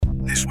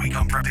week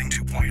on Prepping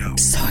 2.0.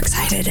 So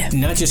excited.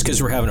 Not just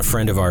because we're having a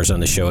friend of ours on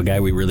the show, a guy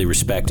we really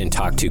respect and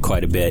talk to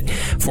quite a bit,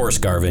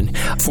 Forrest Garvin.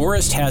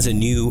 Forrest has a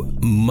new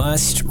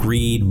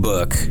must-read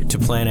book to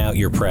plan out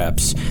your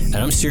preps. And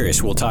I'm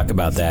serious, we'll talk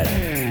about that.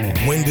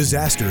 When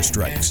disaster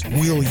strikes,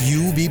 will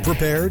you be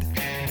prepared?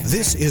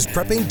 This is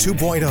Prepping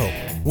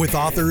 2.0 with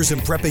authors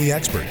and prepping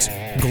experts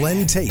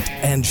Glenn Tate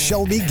and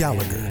Shelby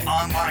Gallagher.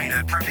 Online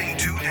at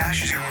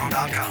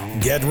prepping2-0.com.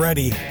 Get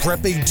ready.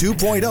 Prepping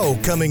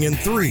 2.0 coming in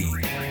 3,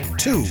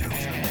 2,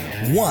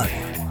 1.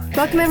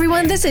 Welcome,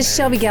 everyone. This is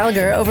Shelby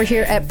Gallagher over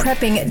here at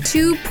Prepping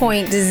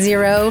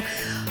 2.0.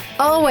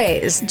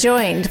 Always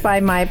joined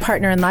by my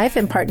partner in life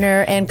and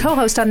partner and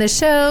co-host on this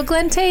show,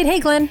 Glenn Tate. Hey,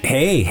 Glenn.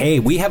 Hey,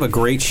 we have a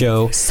great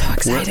show. So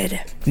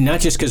excited. Not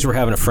just because we're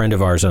having a friend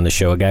of ours on the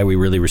show, a guy we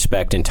really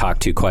respect and talk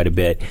to quite a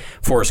bit,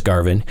 Forrest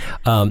Garvin.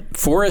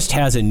 Forrest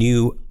has a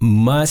new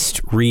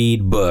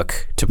must-read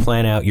book to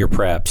plan out your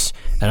preps.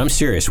 And I'm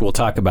serious, we'll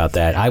talk about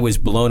that. I was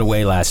blown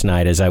away last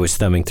night as I was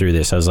thumbing through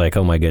this. I was like,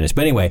 oh my goodness.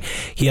 But anyway,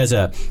 he has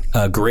a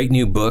great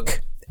new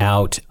book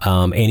out,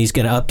 and he's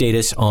going to update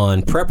us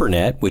on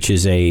PrepperNet, which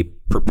is a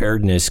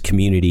preparedness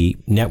community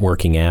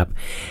networking app,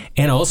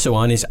 and also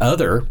on his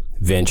other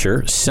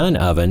venture, Sun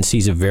Ovens.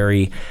 He's a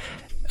very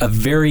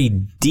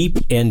deep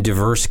and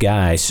diverse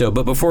guy.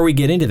 But before we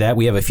get into that,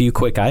 we have a few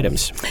quick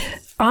items.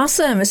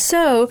 Awesome.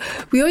 So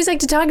we always like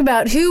to talk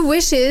about who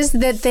wishes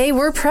that they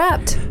were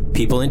prepped.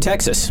 People in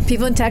Texas.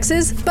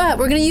 But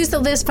we're going to use the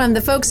list from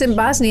the folks in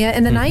Bosnia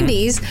in the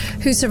 90s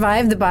who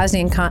survived the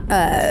Bosnian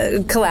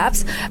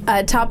collapse.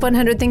 Top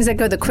 100 things that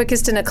go the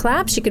quickest in a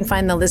collapse. You can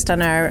find the list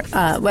on our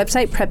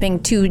website,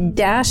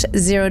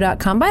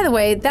 prepping2-0.com. By the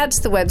way, that's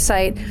the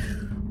website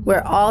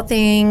where all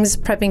things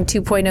Prepping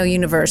 2.0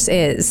 universe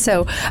is.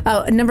 So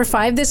number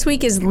 5 this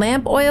week is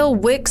lamp oil,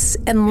 wicks,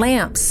 and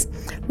lamps.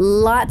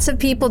 Lots of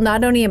people,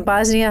 not only in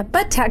Bosnia,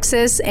 but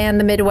Texas and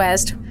the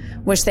Midwest,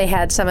 wish they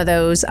had some of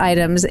those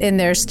items in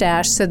their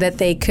stash so that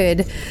they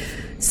could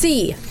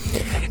see.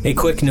 A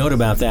quick note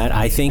about that.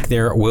 I think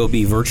there will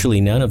be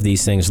virtually none of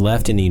these things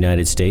left in the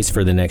United States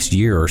for the next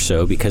year or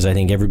so, because I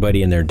think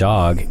everybody and their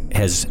dog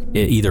has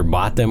either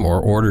bought them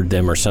or ordered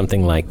them or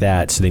something like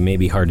that, so they may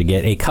be hard to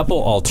get. A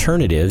couple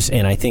alternatives,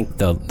 and I think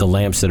the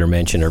lamps that are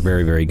mentioned are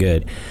very, very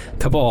good. A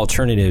couple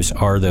alternatives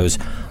are those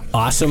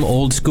awesome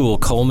old school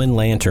Coleman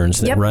lanterns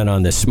that run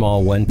on the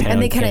small 1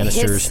 pound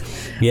canisters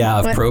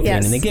of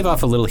propane, and they give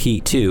off a little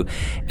heat too.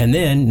 And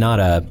then not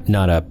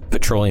a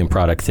petroleum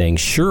product thing,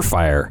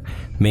 Surefire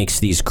makes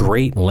these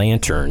great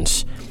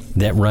lanterns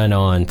that run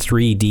on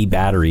 3D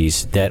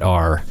batteries that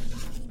are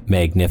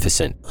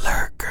magnificent.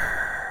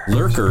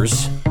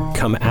 Lurkers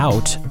come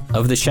out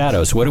of the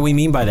shadows. What do we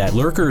mean by that?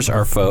 Lurkers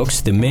are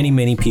folks, the many,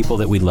 many people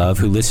that we love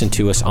who listen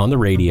to us on the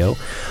radio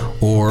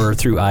or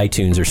through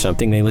iTunes or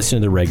something. They listen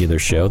to the regular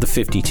show, the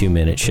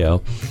 52-minute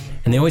show,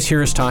 and they always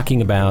hear us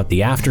talking about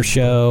the after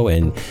show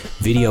and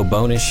video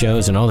bonus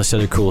shows and all this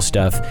other cool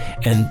stuff,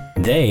 and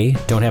they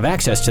don't have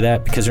access to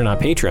that because they're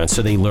not Patreons,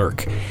 so they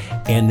lurk.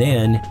 And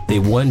then they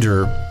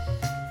wonder,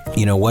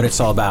 what it's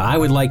all about. I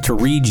would like to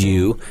read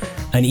you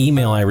an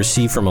email I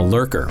received from a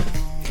lurker.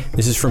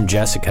 This is from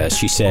Jessica.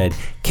 She said,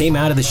 came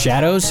out of the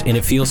shadows and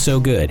it feels so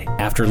good.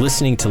 After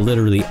listening to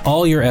literally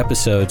all your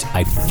episodes,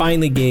 I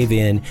finally gave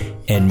in,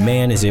 and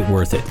man, is it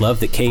worth it. Love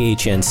the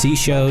KHNC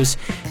shows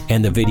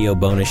and the video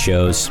bonus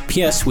shows.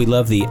 P.S. We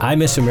love the I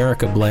Miss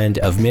America blend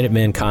of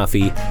Minutemen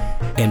Coffee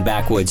and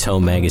Backwoods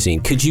Home Magazine.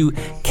 Could you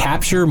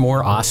capture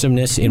more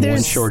awesomeness in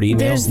one short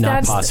email?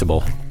 Not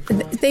possible.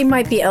 They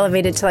might be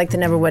elevated to like the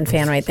number 1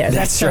 fan right there.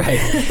 That's right.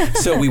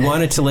 So we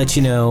wanted to let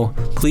you know,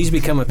 please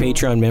become a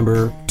Patreon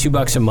member,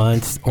 $2 a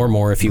month or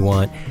more if you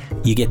want.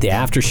 You get the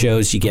after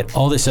shows, you get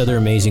all this other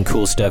amazing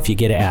cool stuff. You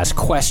get to ask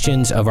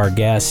questions of our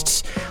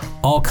guests,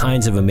 all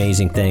kinds of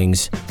amazing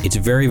things. It's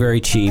very,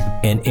 very cheap.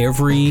 And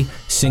every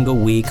single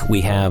week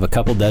we have a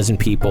couple dozen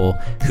people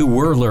who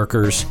were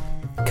lurkers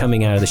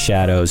coming out of the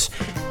shadows.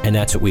 And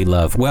that's what we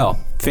love. Well,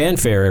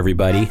 fanfare,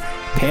 everybody.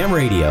 Pam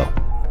Radio.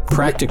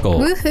 Practical,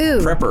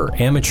 Woohoo. Prepper,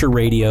 amateur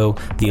radio,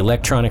 the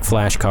electronic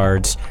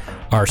flashcards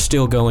are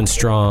still going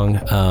strong.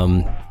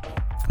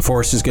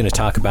 Forrest is going to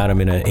talk about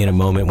them in a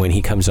moment when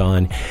he comes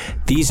on.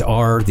 These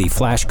are the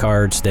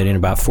flashcards that in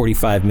about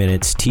 45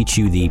 minutes teach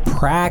you the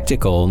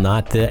practical,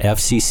 not the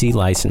FCC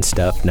license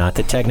stuff, not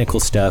the technical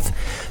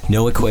stuff,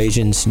 no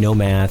equations, no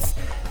math,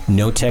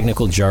 no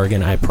technical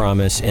jargon, I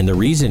promise. And the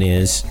reason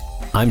is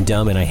I'm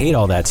dumb and I hate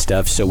all that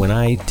stuff. So when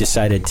I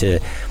decided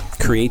to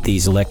create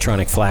these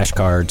electronic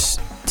flashcards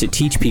to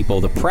teach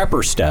people the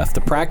prepper stuff,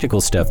 the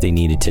practical stuff they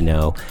needed to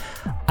know,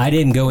 I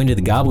didn't go into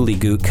the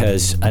gobbledygook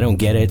because I don't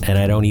get it and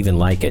I don't even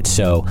like it.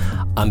 So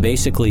I'm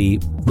basically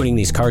putting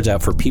these cards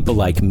out for people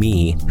like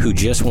me who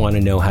just want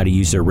to know how to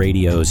use their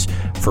radios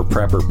for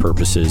prepper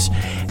purposes.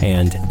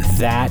 And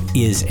that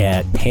is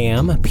at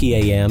PAM-radio.com.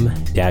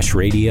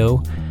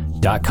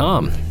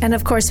 PrepperNet.com. And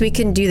of course, we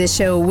can do the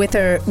show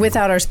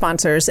without our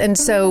sponsors. And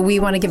so we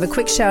want to give a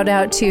quick shout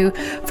out to,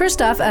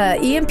 first off,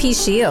 EMP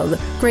Shield.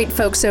 Great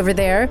folks over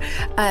there.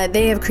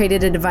 They have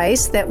created a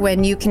device that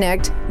when you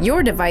connect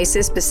your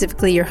devices,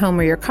 specifically your home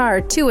or your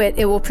car, to it,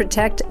 it will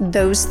protect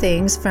those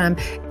things from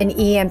an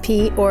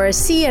EMP or a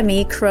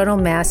CME, coronal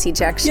mass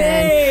ejection.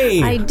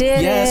 Yay! I did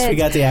it. Yes, we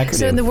got the acronym.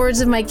 So in the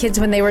words of my kids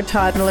when they were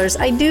toddlers,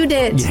 I doed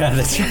it. Yeah,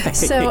 that's right.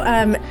 So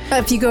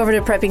if you go over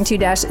to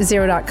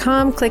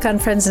prepping2-0.com, click on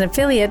Friends and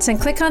Affiliates, and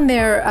click on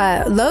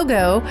their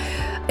logo,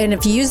 and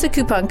if you use the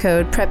coupon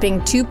code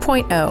Prepping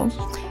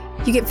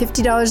 2.0, you get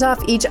 $50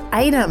 off each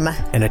item.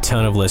 And a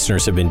ton of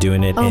listeners have been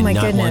doing it. Oh, and my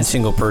not goodness. one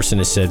single person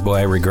has said, boy,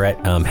 I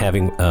regret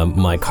having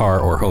my car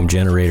or home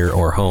generator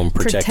or home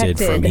protected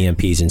from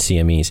EMPs and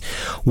CMEs.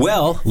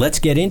 Well, let's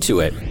get into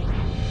it.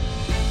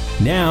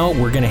 Now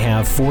we're going to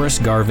have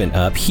Forrest Garvin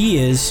up. He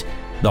is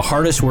the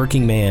hardest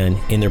working man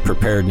in the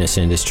preparedness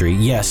industry.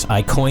 Yes,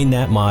 I coined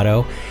that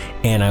motto,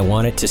 and I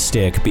want it to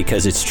stick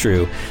because it's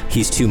true.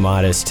 He's too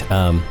modest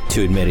to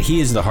admit it. He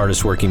is the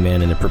hardest working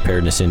man in the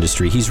preparedness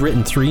industry. He's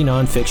written 3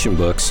 nonfiction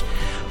books,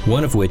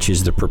 one of which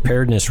is the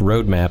Preparedness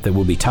Roadmap that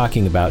we'll be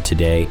talking about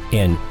today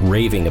and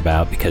raving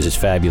about because it's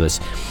fabulous.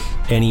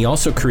 And he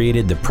also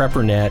created the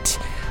PrepperNet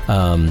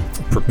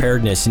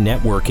Preparedness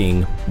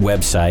Networking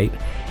website.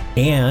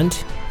 And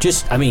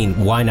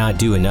why not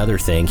do another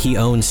thing? He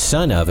owns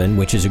Sun Oven,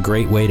 which is a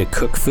great way to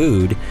cook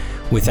food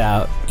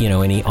without,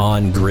 any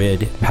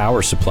on-grid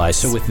power supply.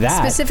 So with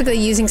that... Specifically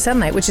using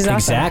sunlight, which is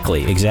awesome.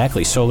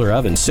 Exactly. Solar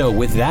oven. So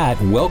with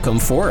that, welcome,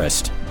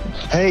 Forrest.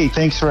 Hey,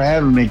 thanks for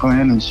having me,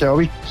 Glenn and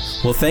Shelby.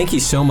 Well, thank you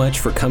so much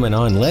for coming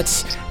on.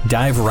 Let's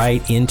dive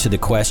right into the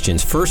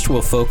questions. First,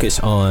 we'll focus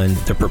on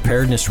the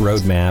Preparedness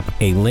Roadmap,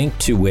 a link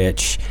to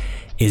which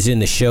is in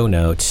the show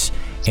notes.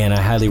 And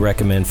I highly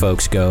recommend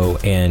folks go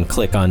and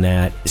click on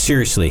that.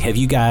 Seriously,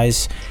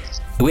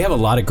 we have a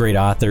lot of great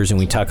authors and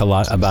we talk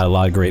about a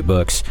lot of great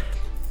books.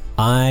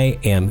 I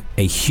am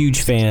a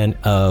huge fan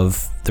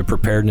of the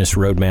Preparedness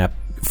Roadmap.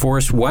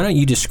 Forrest, why don't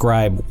you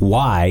describe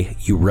why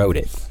you wrote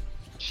it?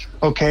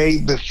 Okay,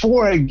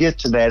 before I get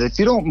to that, if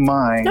you don't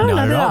mind, No,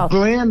 not at all.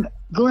 Glenn,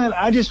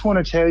 I just want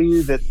to tell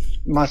you that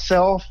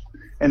myself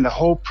and the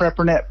whole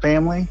PrepperNet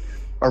family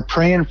are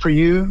praying for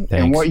you. Thanks.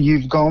 And what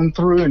you've gone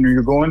through and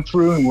you're going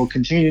through and will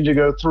continue to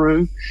go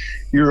through.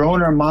 You're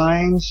on our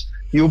minds.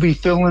 You'll be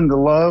feeling the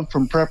love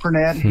from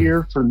PrepperNet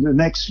here for the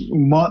next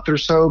month or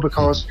so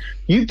because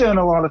you've done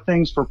a lot of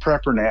things for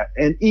PrepperNet.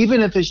 And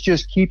even if it's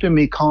just keeping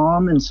me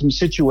calm in some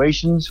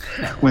situations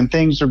when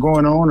things are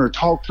going on or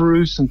talk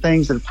through some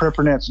things that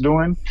PrepperNet's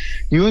doing,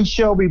 you and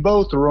Shelby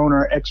both are on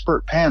our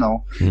expert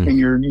panel and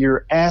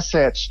you're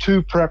assets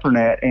to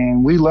PrepperNet.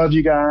 And we love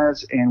you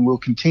guys and we'll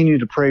continue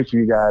to pray for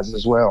you guys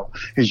as well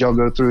as y'all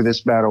go through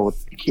this battle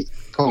with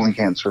colon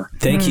cancer.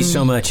 Thank you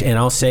so much. And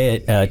I'll say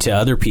it to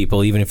other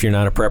people, even if you're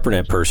not a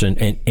PrepperNet person,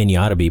 and you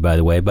ought to be, by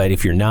the way, but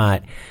if you're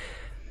not,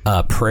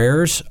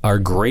 prayers are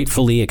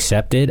gratefully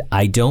accepted.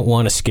 I don't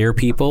want to scare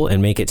people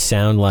and make it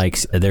sound like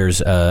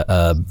there's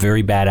a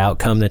very bad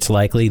outcome that's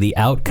likely. The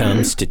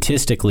outcome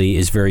statistically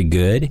is very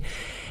good.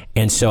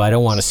 And so I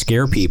don't want to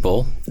scare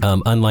people,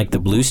 unlike the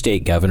blue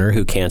state governor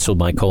who canceled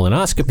my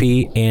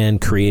colonoscopy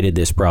and created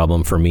this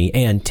problem for me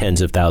and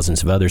tens of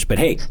thousands of others. But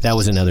hey, that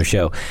was another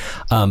show.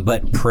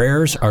 But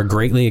prayers are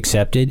greatly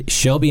accepted.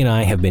 Shelby and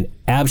I have been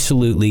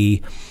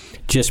absolutely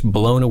just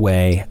blown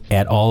away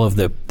at all of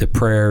the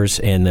prayers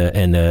and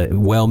the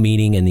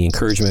well-meaning and the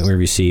encouragement we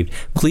received.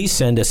 Please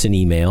send us an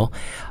email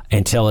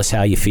and tell us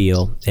how you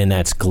feel. And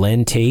that's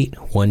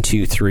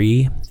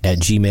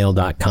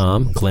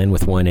glenntate123@gmail.com. Glenn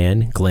with one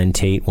N,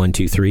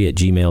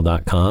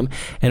 glenntate123@gmail.com.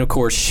 And of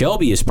course,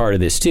 Shelby is part of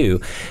this too.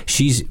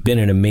 She's been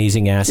an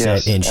amazing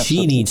asset, and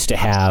she needs to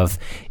have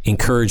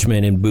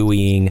encouragement and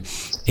buoying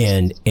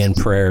and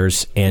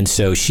prayers. And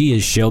so she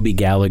is Shelby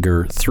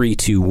Gallagher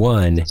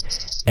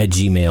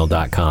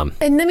 321@gmail.com.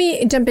 And let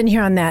me jump in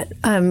here on that.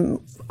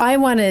 I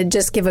want to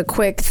just give a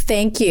quick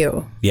thank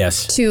you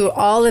to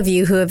all of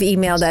you who have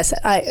emailed us.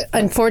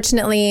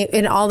 Unfortunately,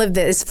 in all of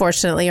this,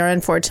 fortunately or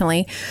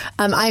unfortunately,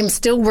 I'm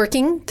still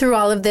working through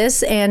all of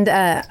this. And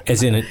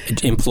as in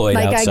employed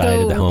outside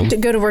of the home? I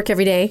go to work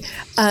every day.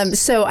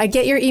 So I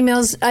get your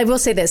emails. I will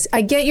say this.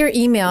 I get your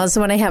emails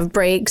when I have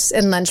breaks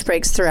and lunch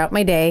breaks throughout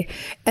my day,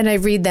 and I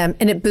read them,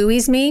 and it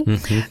buoys me.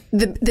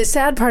 The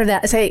sad part of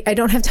that is I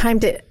don't have time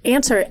to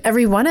answer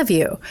every one of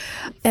you,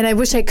 and I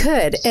wish I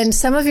could. And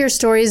some of your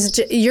stories...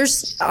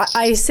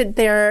 I sit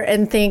there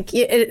and think,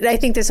 I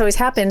think this always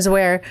happens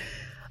where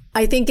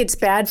I think it's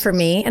bad for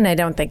me, and I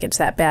don't think it's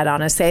that bad,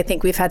 honestly. I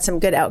think we've had some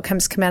good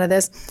outcomes come out of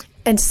this.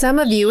 And some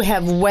of you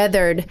have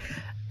weathered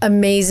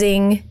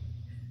amazing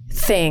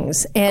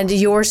things, and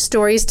your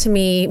stories to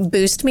me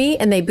boost me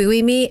and they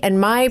buoy me, and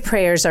my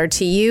prayers are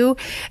to you.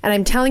 And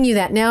I'm telling you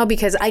that now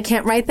because I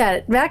can't write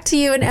that back to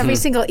you in every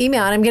single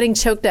email, and I'm getting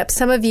choked up.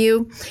 Some of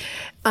you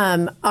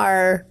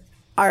are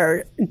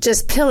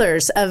just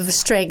pillars of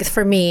strength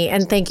for me,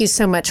 and thank you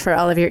so much for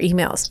all of your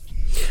emails.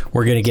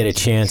 We're going to get a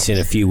chance in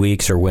a few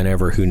weeks or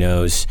whenever, who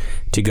knows,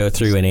 to go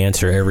through and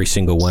answer every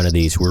single one of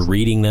these. We're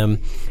reading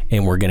them,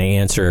 and we're going to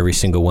answer every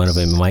single one of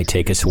them. It might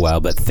take us a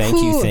while, but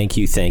thank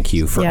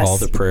you for all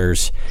the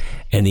prayers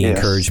and the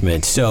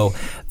encouragement. So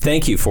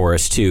thank you,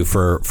 Forrest, too,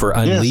 for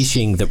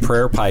unleashing the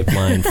prayer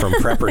pipeline from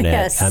PrepperNet.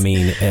 Yes. I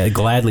mean,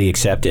 gladly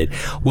accepted.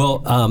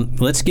 Well,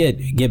 let's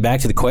get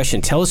back to the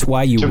question. Tell us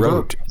why you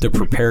wrote the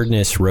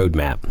Preparedness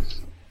Roadmap.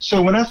 So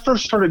when I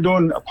first started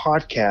doing a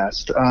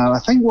podcast, I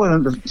think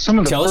some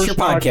of the Tell first us your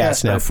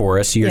podcast now,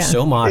 Forrest. You're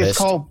so modest.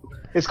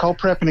 It's called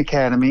Prepping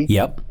Academy.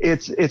 Yep.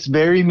 It's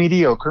very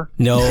mediocre.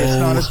 No. It's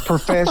not as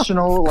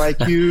professional like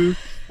you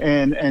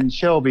and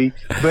Shelby,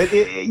 but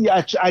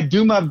I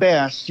do my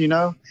best, you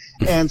know.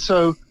 And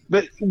so,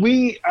 but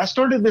I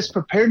started this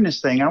preparedness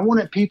thing. I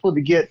wanted people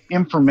to get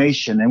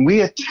information, and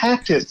we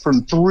attacked it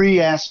from three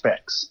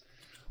aspects.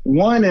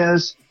 One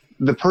is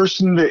the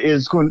person that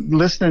is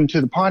listening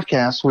to the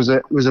podcast was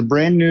a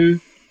brand new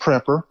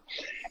prepper,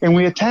 and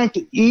we attacked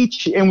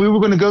each, and we were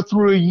going to go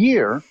through a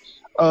year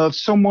of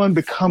someone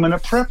becoming a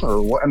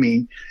prepper. I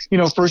mean, you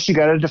know, first you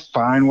got to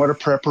define what a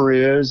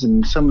prepper is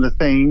and some of the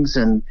things,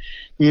 and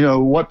you know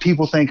what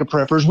people think of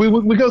preppers.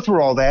 We go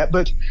through all that,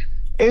 but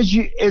as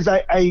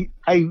I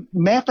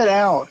map it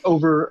out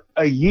over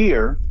a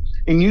year,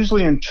 and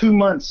usually in 2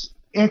 months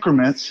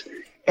increments,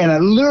 and I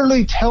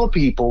literally tell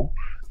people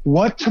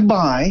what to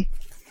buy.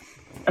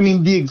 I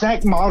mean, the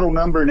exact model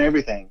number and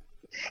everything.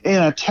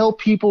 And I tell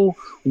people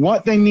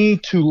what they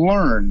need to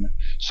learn.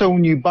 So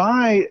when you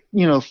buy,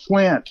 you know,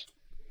 Flint,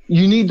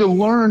 you need to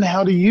learn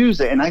how to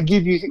use it. And I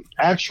give you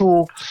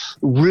actual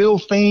real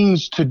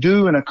things to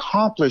do and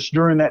accomplish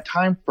during that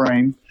time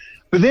frame.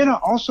 But then I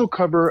also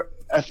cover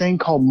a thing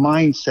called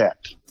mindset,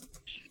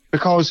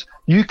 because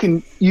you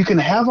can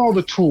have all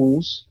the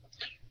tools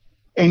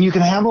and you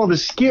can have all the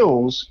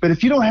skills, but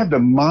if you don't have the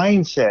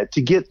mindset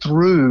to get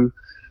through,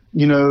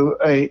 you know,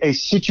 a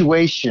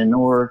situation,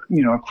 or,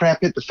 you know, a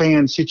crap hit the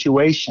fan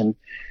situation,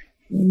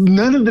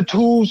 none of the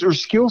tools or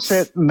skill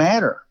set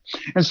matter.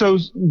 And so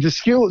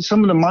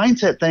some of the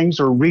mindset things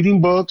are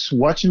reading books,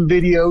 watching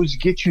videos,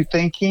 get you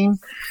thinking.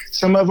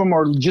 Some of them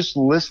are just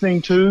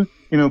listening to,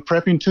 you know,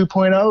 Prepping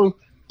 2.0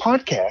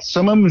 podcasts.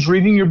 Some of them is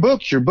reading your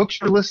books. Your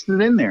books are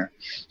listed in there.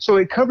 So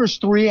it covers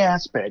three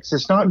aspects.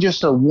 It's not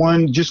just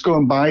just go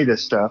and buy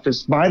this stuff.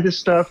 It's buy this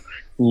stuff,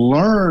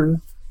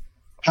 learn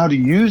how to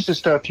use the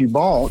stuff you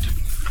bought,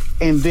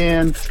 and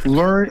then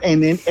learn.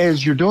 And then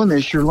as you're doing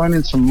this, you're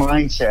learning some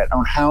mindset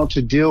on how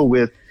to deal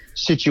with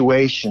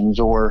situations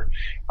or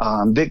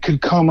that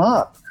could come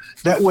up.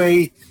 That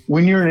way,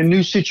 when you're in a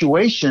new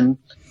situation,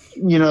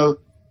 you know,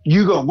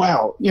 you go,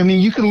 wow. I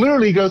mean, you can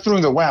literally go through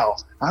and go, wow.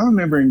 I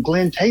remember in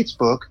Glenn Tate's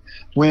book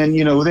when,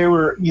 you know, they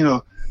were, you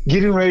know,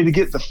 getting ready to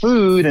get the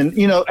food and,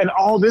 you know, and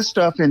all this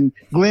stuff. And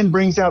Glenn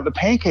brings out the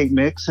pancake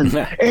mix and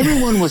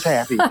everyone was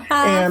happy.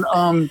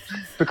 And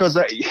because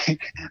I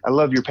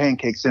love your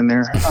pancakes in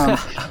there.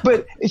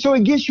 But so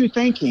it gets you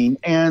thinking.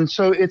 And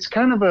so it's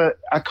kind of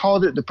I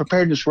called it the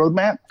Preparedness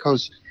Roadmap,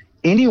 because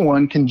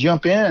anyone can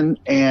jump in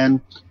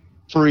and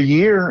for a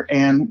year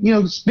and, you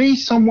know, be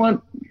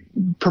somewhat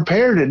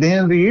prepared at the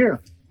end of the year.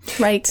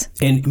 Right.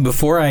 And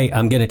before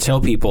I'm going to tell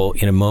people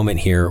in a moment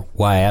here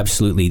why I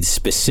absolutely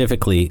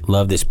specifically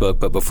love this book,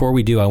 but before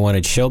we do, I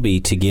wanted Shelby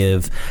to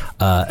give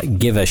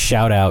a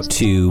shout out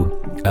to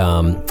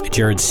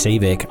Jared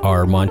Savick,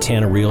 our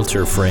Montana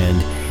realtor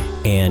friend,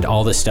 and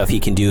all the stuff he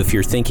can do. If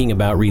you're thinking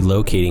about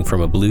relocating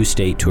from a blue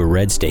state to a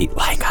red state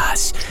like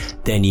us,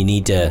 then you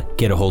need to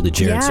get a hold of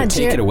Jared. So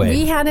take it away.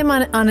 We had him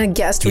on a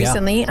guest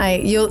recently.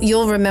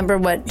 You'll remember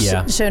what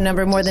show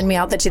number more than me.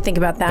 I'll let you think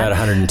about that. About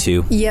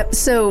 102. Yep.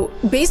 So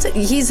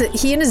basically,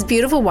 he and his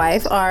beautiful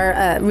wife are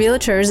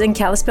realtors in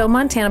Kalispell,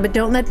 Montana, but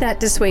don't let that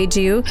dissuade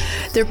you.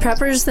 They're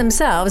preppers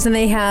themselves, and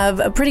they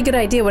have a pretty good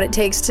idea what it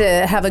takes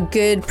to have a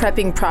good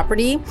prepping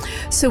property.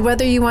 So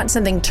whether you want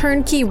something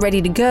turnkey,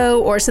 ready to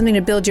go, or something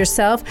to build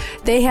yourself,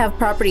 they have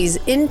properties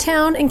in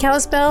town in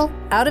Kalispell,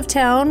 out of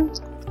town,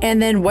 and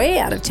then way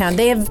out of town.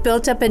 They have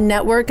built up a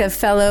network of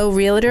fellow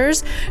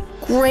realtors,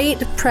 great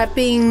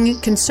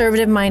prepping,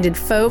 conservative-minded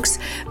folks.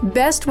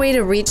 Best way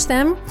to reach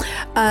them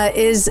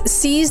is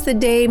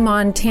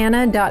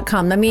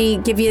seizethedaymontana.com. Let me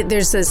give you,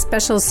 there's a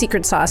special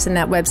secret sauce in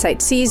that website,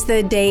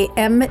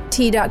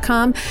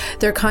 seizethedaymt.com.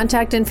 Their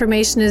contact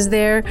information is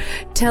there.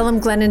 Tell them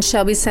Glenn and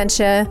Shelby sent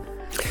you.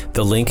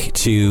 The link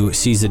to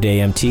Seize the Day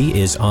MT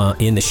is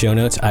in the show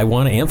notes. I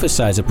want to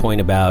emphasize a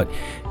point about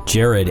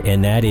Jared,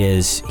 and that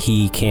is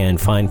he can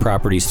find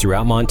properties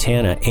throughout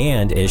Montana,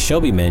 and as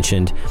Shelby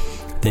mentioned,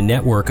 the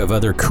network of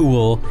other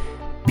cool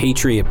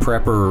Patriot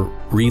Prepper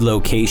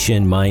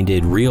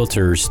relocation-minded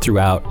realtors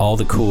throughout all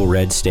the cool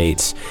red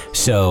states.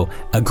 So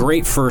a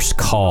great first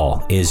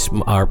call is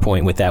our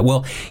point with that.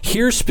 Well,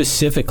 here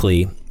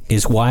specifically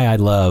is why I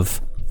love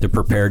the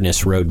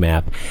Preparedness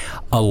Roadmap.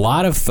 A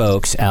lot of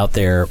folks out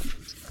there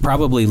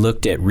probably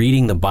looked at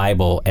reading the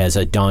Bible as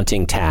a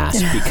daunting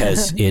task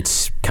because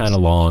it's kind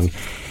of long.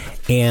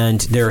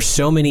 And there are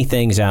so many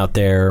things out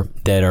there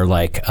that are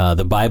like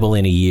the Bible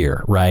in a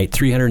year, right?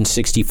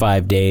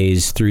 365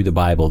 days through the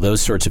Bible,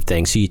 those sorts of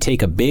things. So you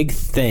take a big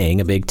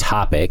thing, a big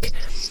topic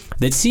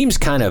that seems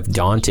kind of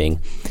daunting,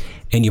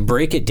 and you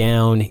break it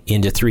down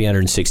into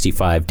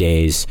 365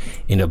 days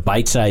into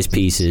bite-sized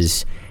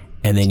pieces,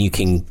 and then you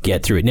can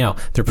get through it. Now,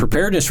 the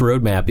preparedness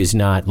roadmap is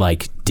not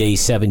like day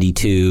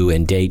 72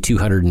 and day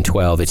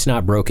 212. It's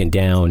not broken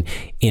down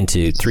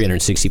into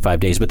 365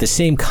 days, but the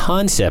same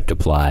concept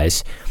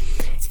applies.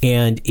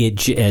 And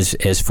it,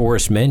 as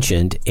Forrest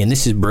mentioned, and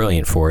this is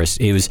brilliant, Forrest,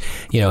 it was,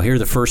 here are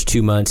the first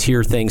 2 months, here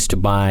are things to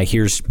buy,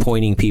 here's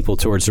pointing people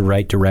towards the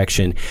right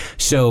direction.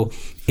 So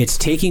it's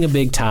taking a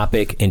big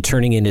topic and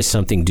turning it into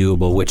something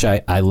doable, which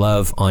I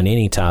love on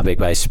any topic,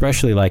 but I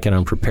especially like it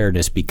on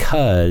preparedness,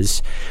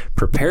 because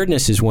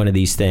preparedness is one of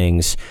these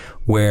things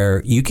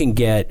where you can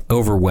get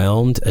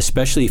overwhelmed,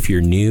 especially if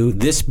you're new.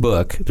 This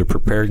book, The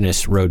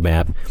Preparedness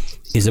Roadmap,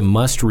 is a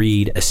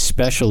must-read,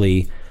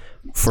 especially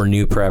for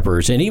new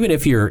preppers. And even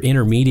if you're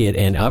intermediate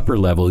and upper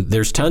level,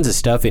 there's tons of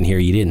stuff in here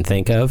you didn't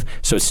think of,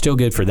 so it's still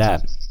good for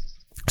that.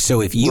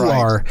 So if you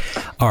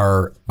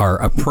are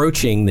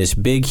approaching this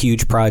big,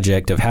 huge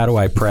project of how do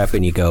I prep,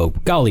 and you go,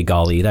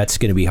 golly, that's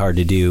going to be hard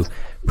to do,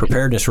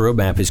 Preparedness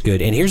Roadmap is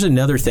good. And here's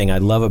another thing I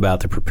love about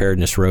the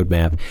Preparedness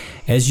Roadmap.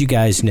 As you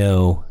guys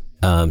know,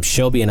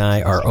 Shelby and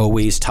I are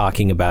always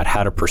talking about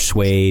how to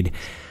persuade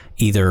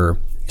either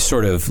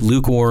sort of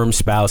lukewarm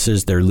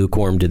spouses, they're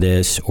lukewarm to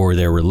this, or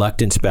they're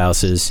reluctant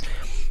spouses.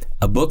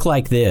 A book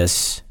like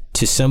this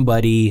to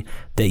somebody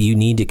that you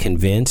need to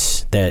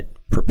convince that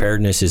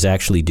preparedness is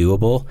actually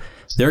doable,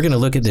 they're going to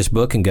look at this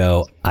book and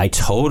go, I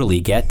totally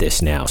get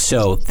this now.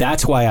 So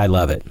that's why I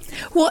love it.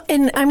 Well,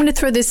 and I'm going to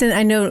throw this in.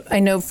 I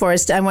know,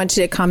 Forrest, I want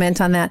you to comment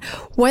on that.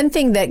 One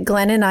thing that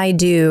Glenn and I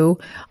do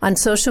on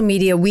social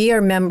media, we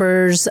are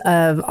members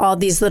of all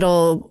these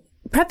little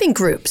prepping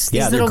groups,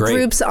 these little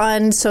groups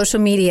on social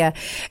media.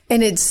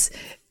 And it's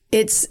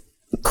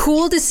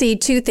cool to see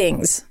two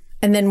things.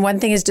 And then one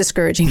thing is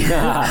discouraging.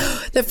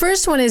 The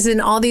first one is in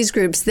all these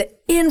groups, the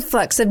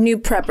influx of new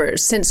preppers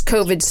since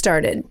COVID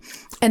started,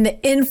 and the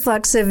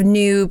influx of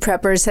new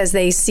preppers as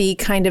they see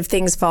kind of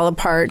things fall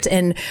apart,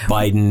 and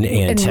Biden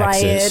and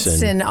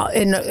Texas riots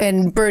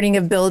and burning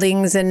of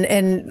buildings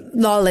and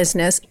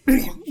lawlessness.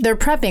 They're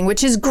prepping,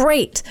 which is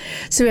great.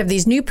 So we have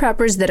these new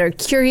preppers that are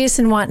curious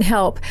and want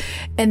help,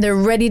 and they're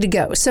ready to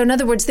go. So in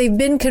other words, they've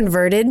been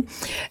converted,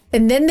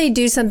 and then they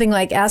do something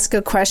like ask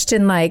a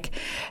question like,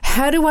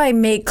 how do I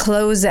make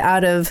clothes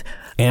out of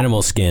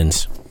animal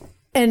skins?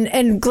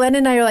 And Glenn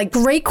and I are like,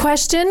 great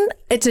question.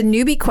 It's a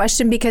newbie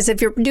question, because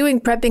if you're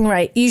doing prepping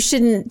right,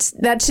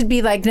 that should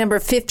be like number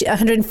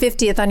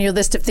 150th on your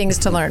list of things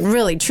to learn,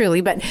 really,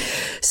 truly. But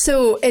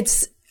so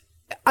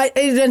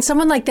and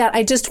someone like that,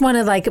 I just want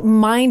to like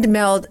mind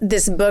meld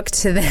this book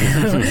to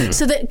them.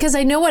 So that, because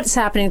I know what's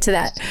happening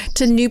to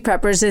new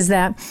preppers is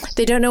that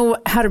they don't know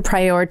how to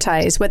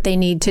prioritize what they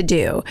need to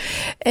do.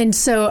 And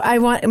so I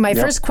want my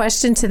first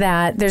question to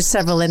that, there's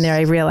several in there,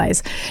 I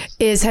realize,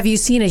 is have you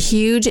seen a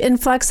huge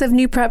influx of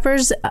new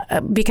preppers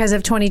because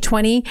of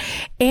 2020?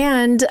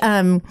 And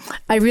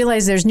I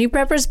realize there's new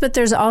preppers, but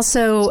there's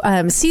also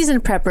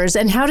seasoned preppers.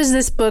 And how does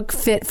this book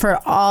fit for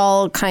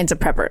all kinds of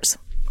preppers?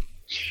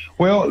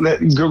 Well,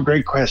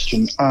 great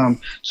question.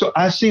 So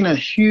I've seen a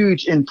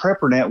huge, in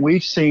PrepperNet,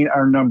 we've seen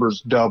our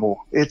numbers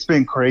double. It's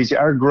been crazy.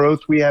 Our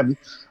growth, we have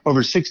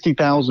over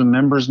 60,000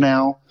 members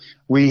now.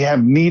 We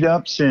have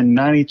meetups in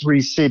 93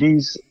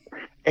 cities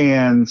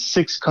and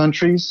 6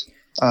 countries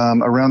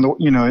around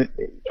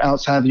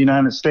outside the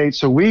United States.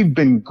 So we've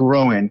been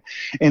growing.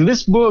 And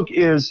this book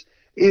is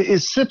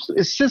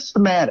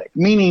systematic,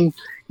 meaning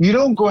you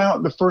don't go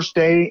out the first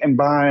day and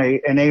buy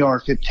an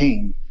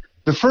AR-15.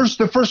 The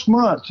first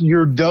month,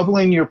 you're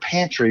doubling your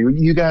pantry.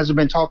 You guys have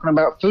been talking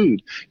about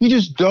food. You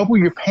just double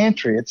your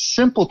pantry. It's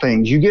simple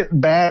things. You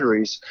get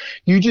batteries.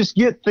 You just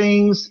get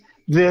things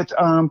that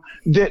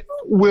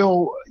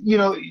will,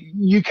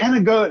 you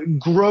kind of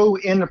grow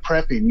into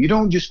prepping. You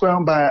don't just go out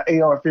and buy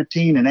an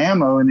AR-15 and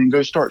ammo and then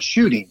go start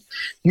shooting.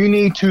 You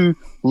need to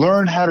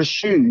learn how to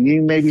shoot.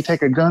 You maybe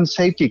take a gun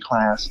safety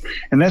class.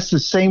 And that's the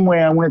same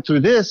way I went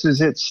through this,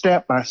 is it's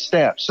step by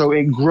step. So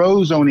it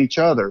grows on each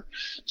other.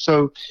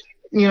 So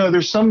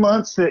there's some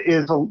months that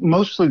is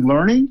mostly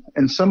learning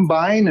and some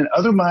buying, and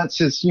other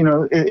months is,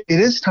 it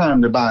is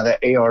time to buy that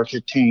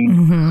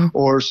AR-15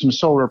 or some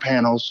solar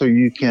panels so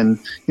you can,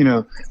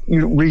 you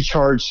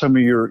recharge some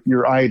of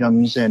your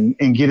items and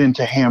get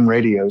into ham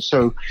radios.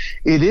 So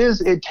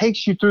it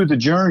takes you through the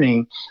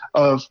journey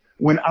of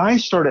when I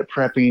started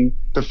prepping,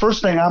 the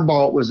first thing I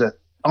bought was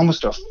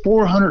almost a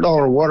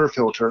 $400 water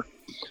filter.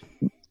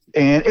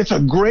 And it's a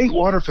great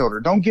water filter.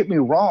 Don't get me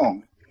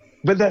wrong.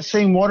 But that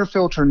same water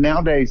filter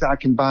nowadays I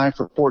can buy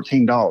for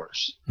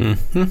 $14.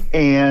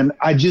 And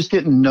I just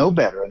didn't know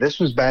better. This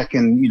was back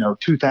in,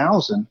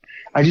 2000.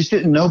 I just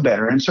didn't know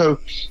better. And so,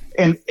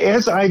 and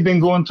as I've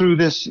been going through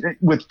this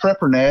with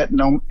PrepperNet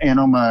and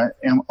on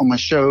my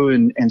show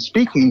and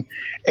speaking,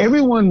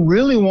 everyone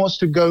really wants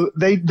to go,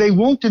 they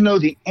want to know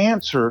the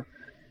answer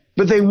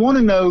but they want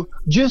to know,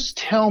 just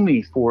tell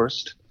me,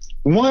 Forrest,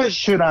 what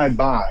should I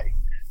buy?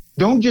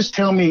 Don't just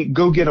tell me,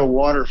 go get a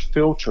water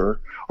filter,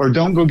 or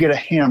don't go get a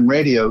ham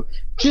radio.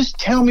 Just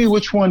tell me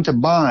which one to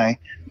buy,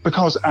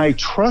 because I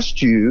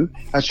trust you.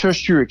 I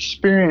trust your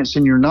experience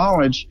and your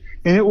knowledge,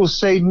 and it will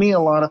save me a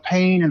lot of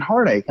pain and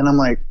heartache. And I'm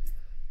like,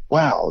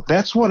 wow,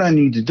 that's what I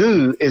need to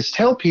do, is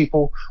tell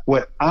people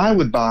what I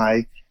would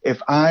buy if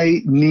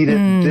I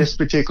needed this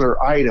particular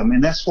item.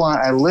 And that's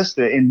why I list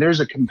it. And there's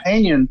a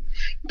companion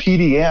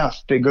PDF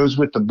that goes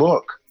with the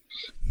book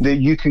that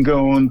you can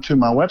go on to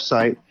my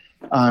website.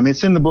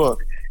 It's in the book.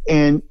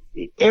 And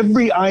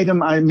every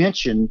item I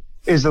mention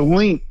is a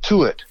link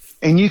to it.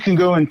 And you can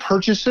go and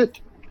purchase it,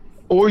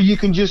 or you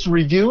can just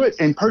review it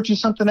and purchase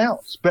something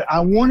else. But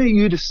I wanted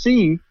you to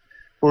see,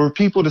 or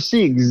people to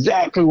see,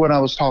 exactly what I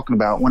was talking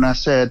about when I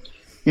said,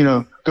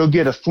 go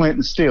get a flint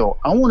and steel.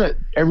 I wanted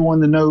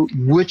everyone to know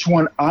which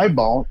one I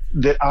bought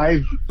that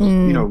I've,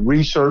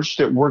 researched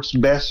that works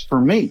best for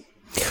me.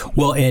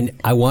 Well, and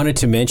I wanted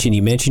to mention,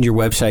 you mentioned your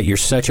website. You're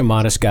such a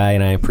modest guy,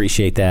 and I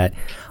appreciate that.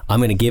 I'm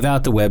going to give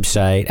out the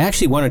website.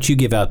 Actually, why don't you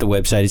give out the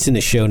website? It's in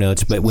the show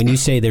notes. But when you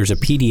say there's a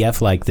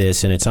PDF like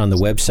this and it's on the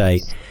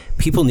website,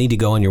 people need to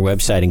go on your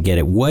website and get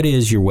it. What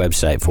is your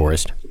website,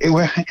 Forrest?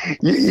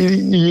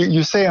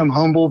 You say I'm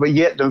humble, but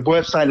yet the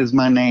website is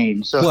my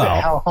name. So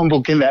how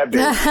humble can that be?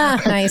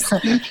 Nice.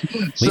 At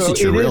least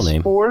it's your real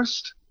name.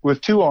 Forrest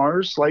with 2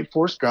 R's, like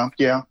Forrest Gump.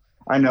 Yeah,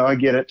 I know. I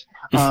get it.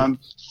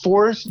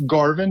 Forrest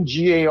Garvin,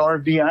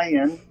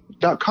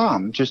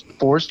 GARVIN.com, just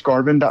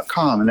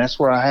forrestgarvin.com. And that's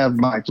where I have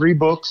my 3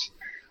 books.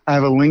 I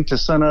have a link to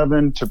Sun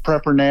Oven, to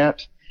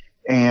PrepperNet,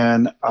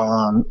 and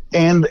the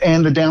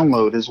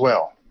download as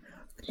well.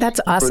 That's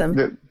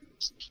awesome.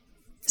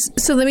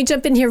 So let me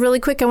jump in here really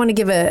quick. I want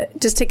to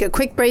just take a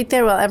quick break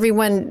there while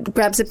everyone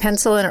grabs a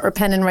pencil or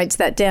pen and writes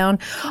that down.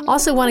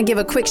 Also want to give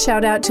a quick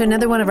shout out to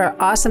another one of our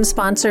awesome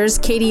sponsors,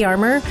 Katie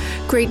Armor.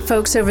 Great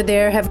folks over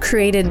there have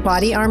created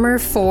body armor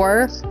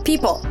for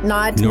people,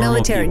 not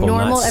military,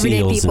 normal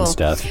everyday people.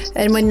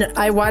 And when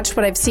I watch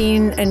what I've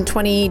seen in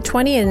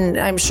 2020, and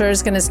I'm sure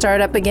is going to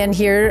start up again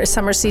here,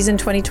 summer season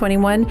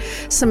 2021,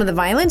 some of the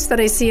violence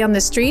that I see on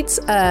the streets,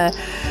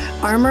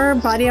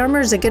 body armor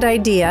is a good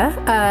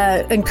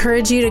idea.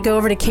 Encourage you to go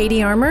over to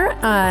Katie Armor.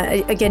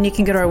 Again, you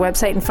can go to our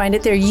website and find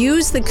it there.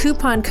 Use the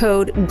coupon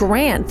code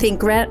GRANT. Think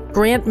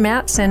Grant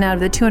Matson out of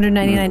the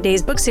 299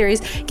 Days book series.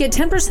 Get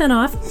 10%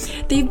 off.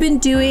 They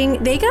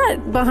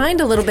got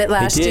behind a little bit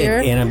last year.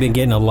 And I've been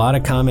getting a lot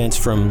of comments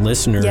from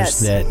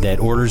listeners that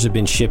orders have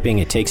been shipping.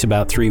 It takes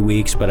about 3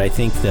 weeks, but I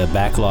think the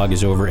backlog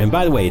is over. And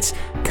by the way, it's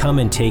Come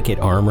and Take It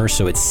Armor,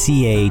 so it's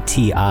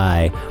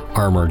CATI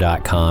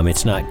armor.com.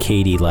 It's not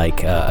Katie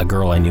like a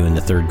girl I knew in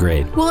the 3rd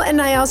grade. Well,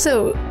 and I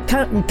also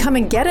come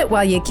and get it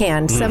while you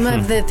can. Some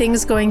of the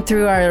things going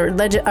through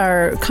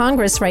our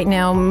Congress right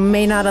now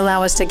may not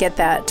allow us to get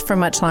that for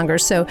much longer.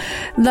 So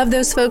love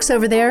those folks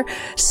over there.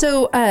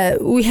 So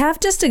we have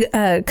just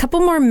a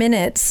couple more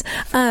minutes.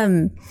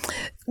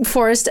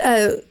 Forrest,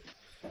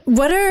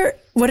 what are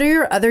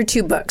your other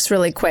 2 books,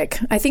 really quick?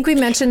 I think we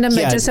mentioned them,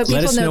 but just so people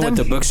know them. Let us know what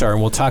the books are, and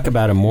we'll talk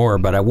about them more.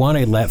 But I want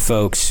to let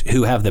folks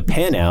who have the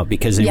pen out,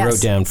 because they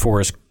wrote down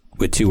Forrest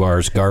with 2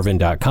 R's,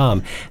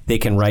 Garvin.com, they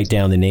can write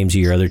down the names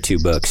of your other 2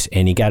 books.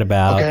 And you got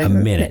about a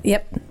minute.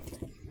 Yep.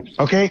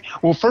 Okay.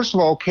 Well, first of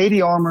all,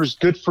 Katie Armor's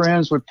good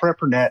friends with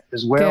PrepperNet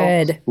as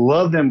well. Good.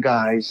 Love them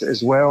guys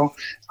as well.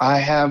 I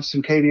have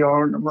some Katie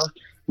Armor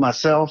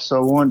myself, so I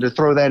wanted to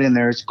throw that in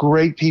there. It's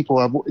great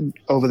people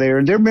over there,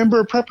 and they're a member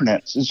of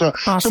PrepperNet. And so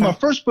my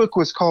first book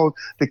was called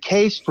The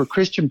Case for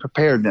Christian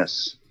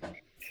Preparedness,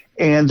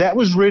 and that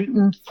was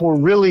written for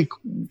really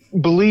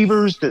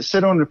believers that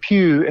sit on the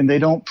pew and they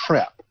don't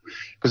prep.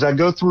 Because I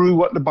go through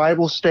what the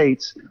Bible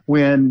states.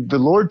 When the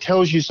Lord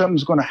tells you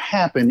something's going to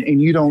happen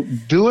and you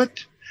don't do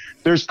it,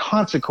 there's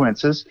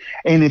consequences.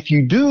 And if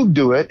you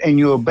do it and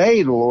you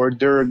obey the Lord,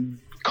 there are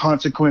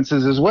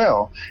consequences as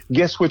well.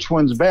 Guess which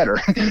one's better?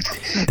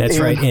 That's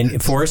right.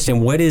 And Forrest,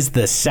 and what is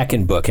the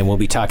second book? And we'll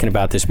be talking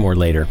about this more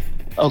later.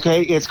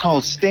 Okay, it's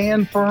called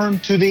Stand Firm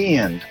to the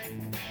End.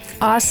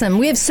 Awesome.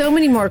 We have so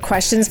many more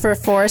questions for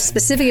Forrest,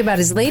 specifically about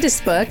his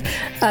latest book,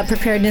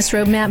 Preparedness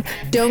Roadmap.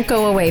 Don't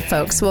go away,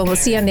 folks. We'll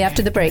see you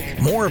after the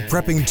break. More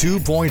Prepping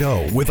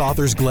 2.0 with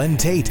authors Glenn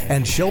Tate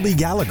and Shelby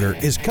Gallagher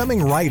is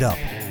coming right up.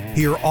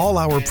 Hear all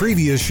our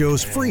previous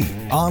shows free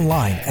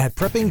online at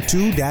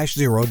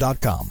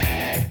prepping2-0.com.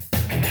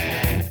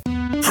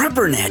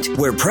 PrepperNet,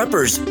 where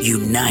preppers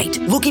unite.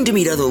 Looking to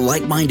meet other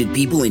like-minded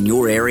people in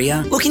your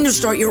area? Looking to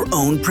start your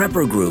own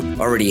prepper group?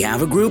 Already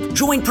have a group?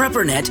 Join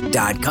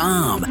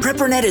PrepperNet.com.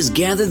 PrepperNet has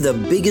gathered the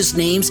biggest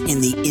names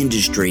in the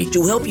industry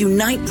to help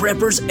unite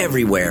preppers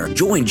everywhere.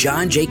 Join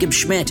John Jacob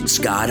Schmidt,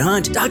 Scott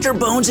Hunt, Dr.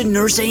 Bones and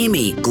Nurse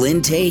Amy,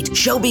 Glenn Tate,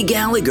 Shelby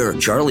Gallagher,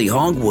 Charlie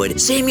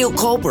Hogwood, Samuel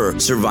Culper,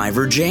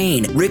 Survivor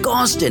Jane, Rick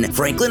Austin,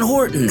 Franklin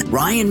Horton,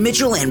 Ryan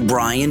Mitchell, and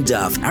Brian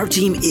Duff. Our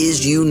team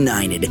is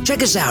united.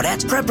 Check us out at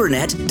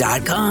PrepperNet.com.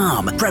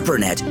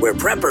 PrepperNet, where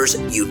preppers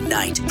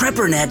unite.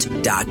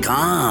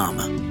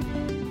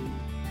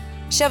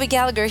 PrepperNet.com. Shelby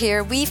Gallagher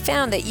here. We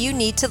found that you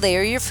need to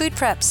layer your food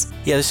preps.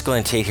 Yeah, this is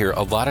Glenn Tate here.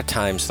 A lot of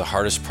times the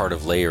hardest part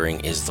of layering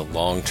is the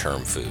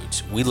long-term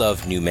foods. We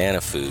love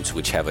Numana foods,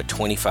 which have a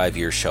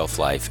 25-year shelf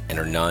life and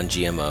are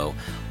non-GMO.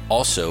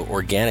 Also,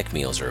 organic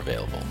meals are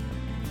available.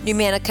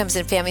 Numana comes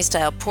in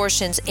family-style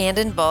portions and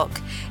in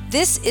bulk.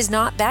 This is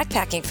not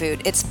backpacking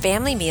food. It's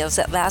family meals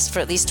that last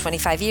for at least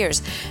 25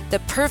 years. The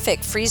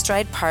perfect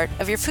freeze-dried part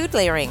of your food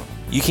layering.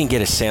 You can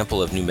get a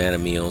sample of Numana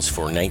meals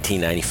for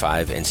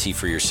 $19.95 and see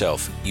for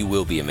yourself. You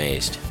will be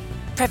amazed.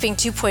 Prepping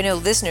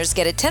 2.0 listeners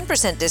get a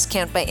 10%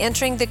 discount by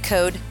entering the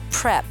code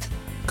PREP.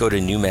 Go to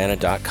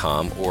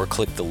Numana.com or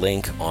click the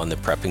link on the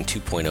Prepping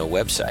 2.0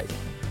 website.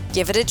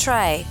 Give it a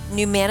try.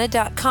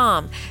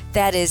 Numana.com.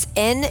 That is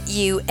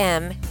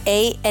Numana.com.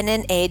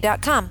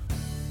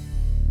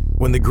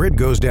 When the grid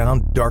goes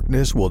down,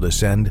 darkness will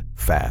descend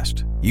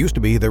fast. Used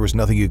to be there was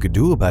nothing you could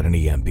do about an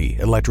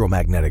EMP,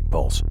 electromagnetic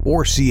pulse,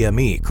 or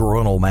CME,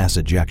 coronal mass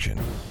ejection.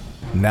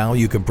 Now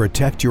you can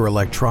protect your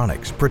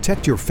electronics,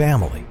 protect your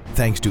family,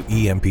 thanks to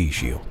EMP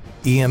Shield.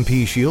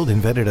 EMP Shield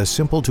invented a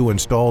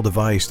simple-to-install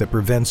device that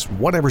prevents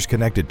whatever's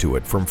connected to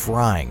it from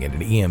frying in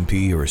an EMP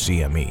or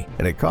CME,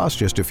 and it costs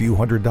just a few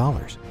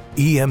 $100s.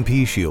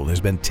 EMP Shield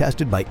has been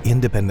tested by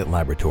independent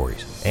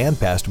laboratories and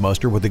passed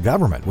muster with the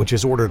government, which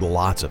has ordered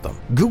lots of them.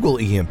 Google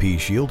EMP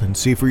Shield and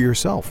see for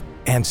yourself.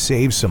 And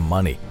save some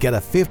money. Get a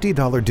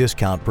 $50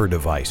 discount per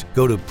device.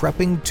 Go to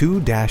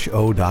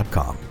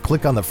prepping2-0.com.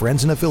 Click on the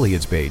Friends and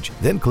Affiliates page,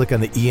 then click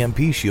on the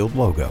EMP Shield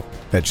logo.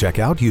 At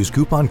checkout, use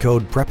coupon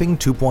code PREPPING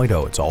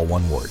 2.0. It's all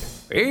one word.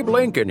 Abe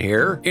Lincoln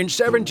here. In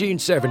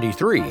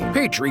 1773,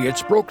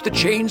 patriots broke the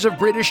chains of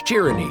British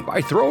tyranny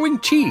by throwing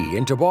tea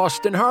into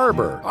Boston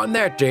Harbor. On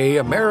that day,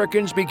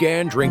 Americans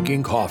began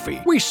drinking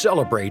coffee. We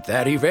celebrate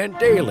that event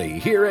daily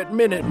here at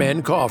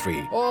Minutemen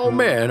Coffee. All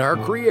men are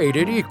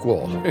created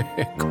equal.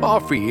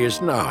 Coffee is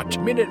not.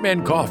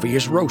 Minutemen Coffee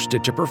is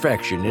roasted to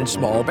perfection in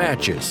small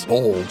batches.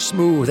 Bold,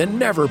 smooth, and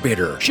never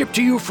bitter. Shipped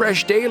to you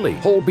fresh daily.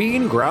 Whole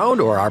bean, ground,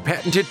 or our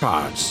patented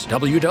pods.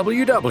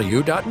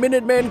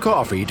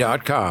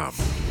 www.minutemencoffee.com.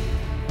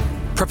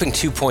 Prepping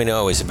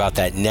 2.0 is about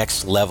that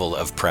next level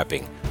of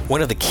prepping.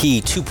 One of the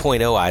key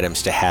 2.0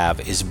 items to have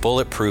is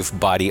bulletproof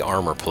body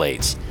armor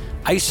plates.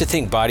 I used to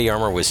think body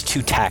armor was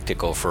too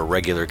tactical for a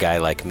regular guy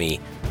like me,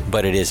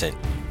 but it isn't.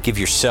 Give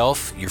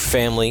yourself, your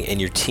family,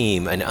 and your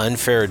team an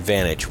unfair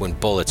advantage when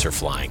bullets are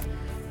flying.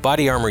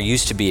 Body armor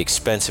used to be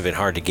expensive and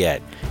hard to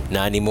get.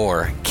 Not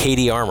anymore.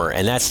 KD Armor,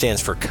 and that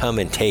stands for Come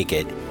and Take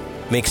It,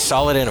 makes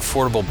solid and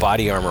affordable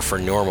body armor for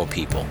normal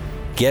people.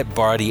 Get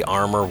body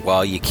armor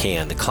while you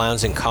can. The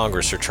clowns in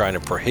Congress are trying to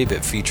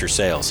prohibit future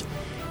sales.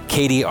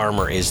 KD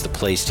Armor is the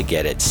place to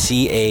get it.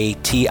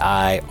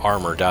 CATI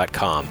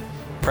Armor.com.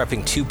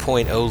 Prepping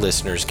 2.0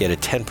 listeners get a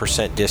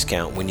 10%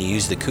 discount when you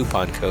use the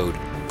coupon code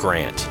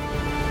GRANT.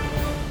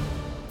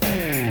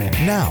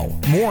 Now,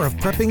 more of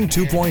Prepping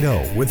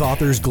 2.0 with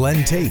authors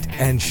Glenn Tate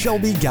and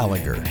Shelby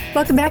Gallagher.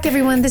 Welcome back,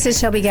 everyone. This is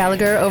Shelby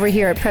Gallagher over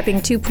here at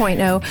Prepping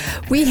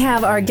 2.0. We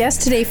have our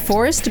guest today,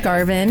 Forrest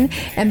Garvin.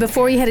 And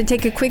before we had to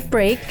take a quick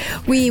break,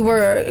 we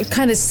were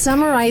kind of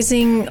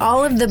summarizing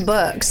all of the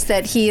books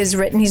that he has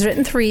written. He's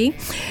written 3.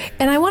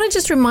 And I want to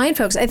just remind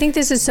folks, I think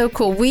this is so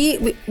cool.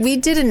 We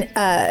did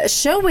a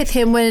show with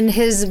him when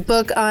his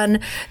book on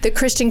the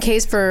Christian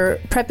case for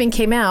prepping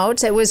came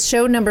out. It was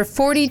show number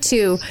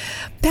 42.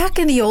 Back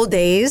in the old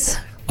days.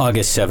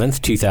 August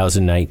 7th,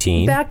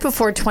 2019. Back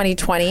before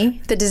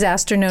 2020, the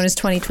disaster known as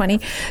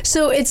 2020.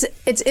 So it's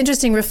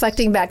interesting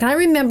reflecting back. And I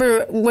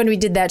remember when we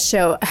did that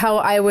show, how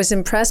I was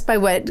impressed by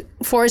what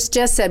Forrest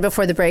just said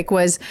before the break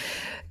was,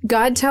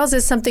 God tells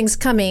us something's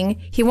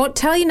coming. He won't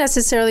tell you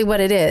necessarily what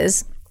it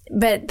is,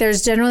 but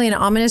there's generally an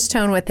ominous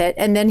tone with it.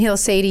 And then he'll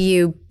say to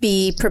you,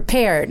 be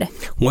prepared.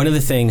 One of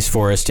the things,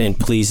 Forrest, and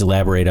please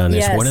elaborate on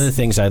this. Yes. One of the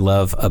things I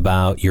love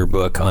about your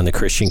book on the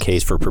Christian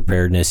case for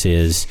preparedness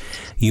is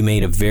you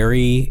made a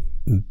very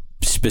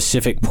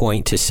specific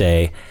point to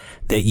say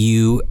that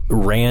you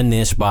ran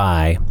this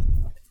by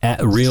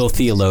real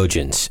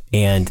theologians.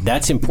 And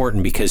that's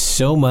important because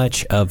so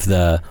much of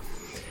the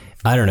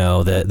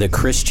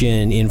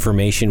Christian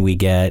information we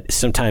get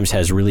sometimes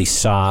has really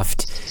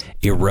soft,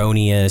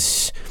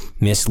 erroneous,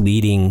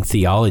 misleading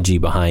theology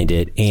behind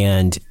it,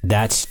 and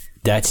that's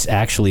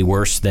actually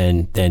worse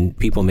than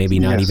people maybe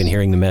not even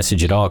hearing the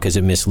message at all because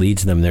it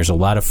misleads them. There's a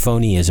lot of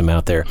phonyism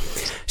out there.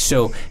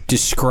 So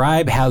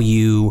describe how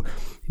you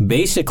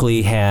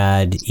basically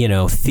had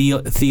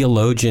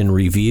theologian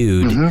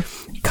reviewed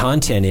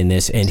content in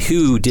this, and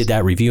who did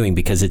that reviewing,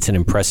 because it's an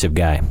impressive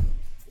guy.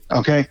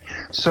 Okay,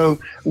 so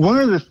one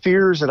of the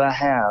fears that I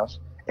have,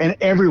 and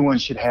everyone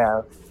should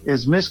have,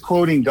 is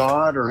misquoting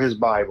God or his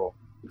Bible.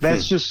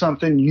 That's just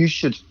something you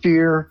should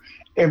fear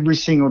every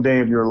single day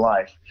of your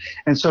life.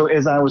 And so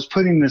as I was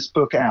putting this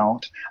book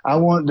out, I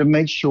wanted to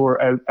make sure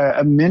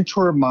a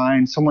mentor of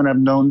mine, someone I've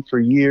known for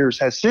years,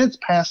 has since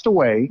passed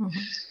away.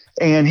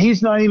 And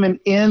he's not even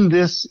in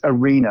this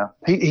arena.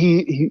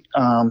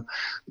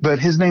 But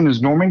his name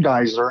is Norman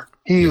Geisler.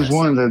 He was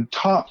one of the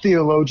top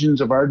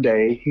theologians of our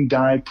day. He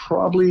died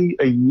probably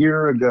a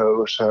year ago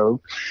or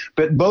so.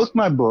 But both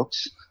my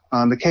books,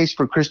 The Case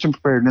for Christian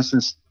Preparedness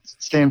and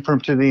Stand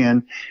Firm to the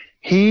End,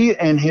 he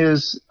and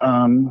his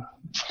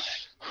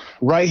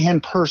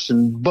right-hand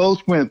person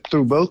both went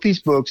through both these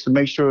books to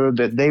make sure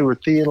that they were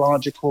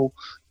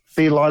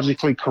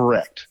theologically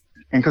correct.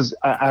 And because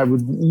I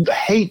would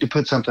hate to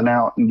put something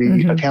out and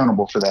be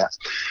accountable for that.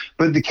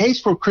 But The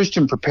Case for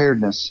Christian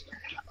Preparedness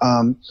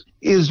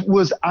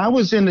I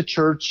was in the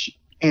church,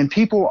 and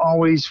people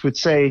always would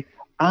say,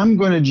 I'm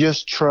going to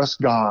just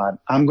trust God.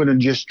 I'm going to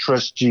just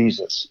trust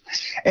Jesus.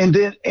 And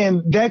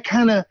that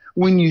kind of,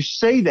 when you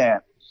say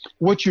that,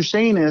 what you're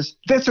saying is,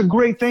 that's a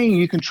great thing.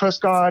 You can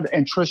trust God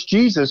and trust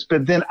Jesus.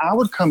 But then I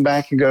would come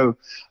back and go,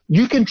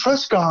 you can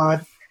trust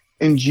God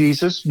and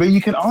Jesus, but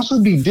you can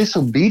also be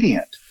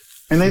disobedient.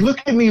 And they look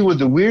at me with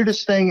the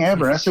weirdest thing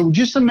ever. I said, well,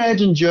 just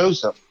imagine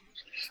Joseph.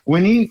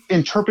 When he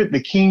interpreted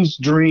the king's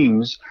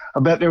dreams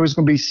about there was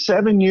going to be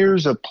 7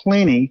 years of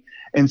plenty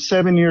and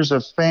 7 years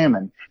of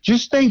famine.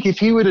 Just think if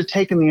he would have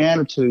taken the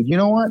attitude, you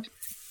know what?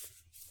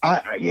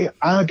 I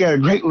got a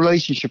great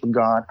relationship with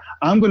God.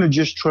 I'm going to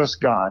just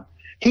trust God.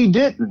 He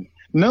didn't.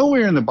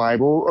 Nowhere in the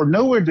Bible or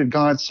nowhere did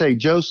God say,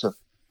 Joseph,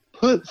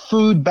 put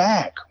food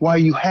back while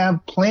you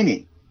have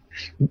plenty.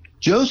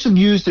 Joseph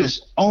used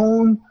his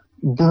own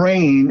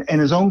brain and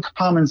his own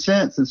common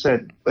sense and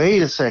said,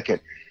 wait a second.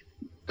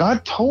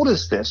 God told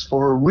us this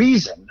for a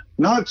reason,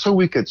 not so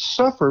we could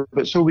suffer,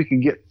 but so we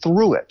could get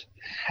through it.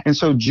 And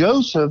so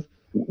Joseph,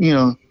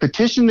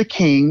 petitioned the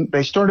king.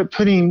 They started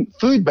putting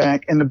food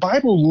back, and the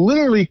Bible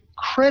literally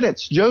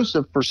credits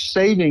Joseph for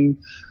saving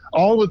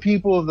all the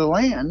people of the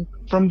land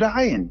from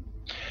dying.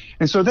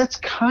 And so that's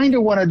kind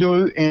of what I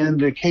do in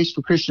The Case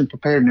for Christian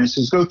Preparedness,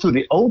 is go through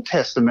the Old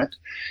Testament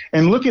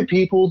and look at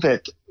people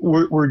that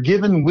were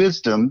given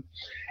wisdom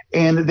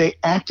and they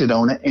acted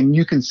on it, and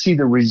you can see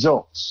the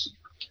results.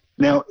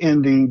 Now,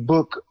 in the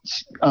book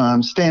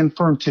Stand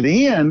Firm to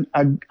the End,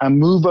 I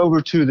move over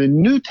to the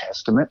New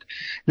Testament.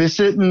 This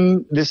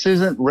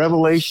isn't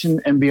Revelation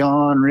and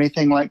beyond or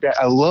anything like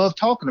that. I love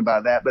talking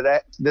about that,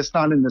 but that's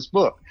not in this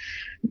book.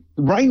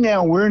 Right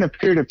now, we're in a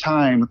period of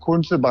time,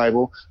 according to the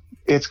Bible,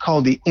 it's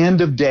called the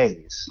end of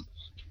days.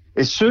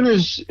 As soon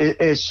as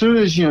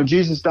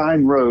Jesus died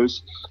and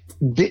rose,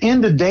 the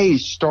end of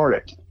days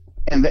started,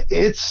 and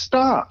it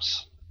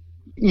stops.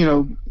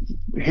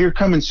 Here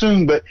coming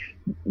soon, but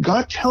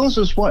God tells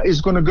us what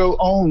is going to go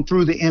on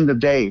through the end of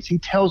days. He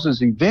tells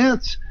us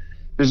events.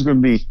 There's going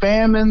to be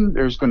famine.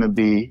 There's going to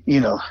be,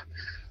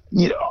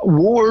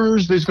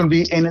 wars. There's going to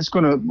be, and it's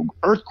going to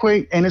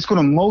earthquake, and it's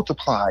going to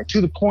multiply to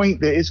the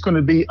point that it's going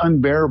to be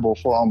unbearable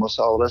for almost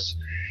all of us.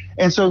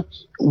 And so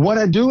what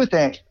I do with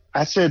that,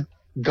 I said,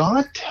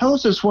 God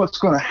tells us what's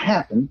going to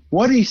happen.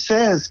 What he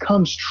says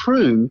comes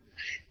true.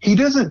 He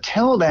doesn't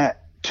tell that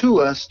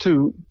to us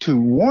to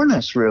warn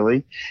us,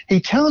 really.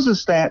 He tells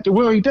us that,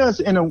 well, he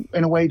does in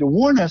a way to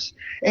warn us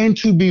and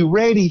to be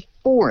ready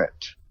for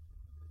it.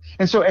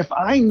 And so if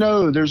I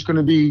know there's going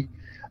to be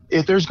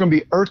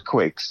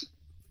earthquakes,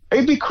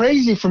 it'd be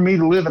crazy for me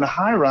to live in a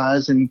high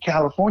rise in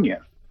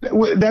California.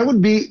 That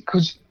would be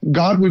because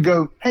God would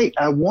go, hey,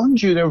 I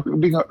warned you there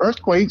would be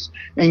earthquakes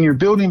and your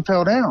building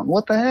fell down.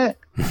 What the heck?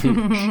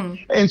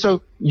 And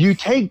so you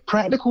take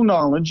practical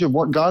knowledge of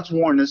what God's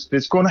warned us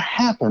that's going to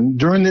happen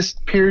during this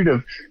period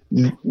of,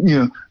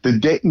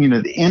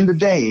 the end of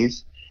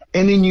days,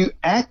 and then you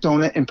act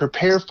on it and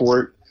prepare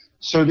for it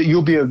so that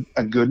you'll be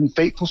a good and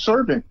faithful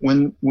servant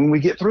when we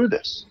get through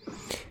this.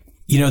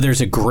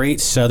 There's a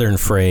great Southern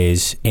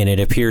phrase, and it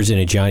appears in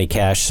a Johnny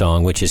Cash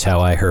song, which is how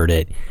I heard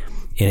it.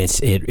 And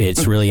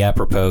it's really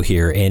apropos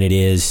here, and it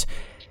is,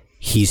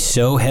 he's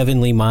so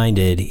heavenly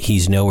minded,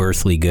 he's no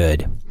earthly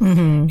good.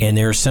 Mm-hmm. And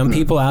there are some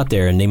people out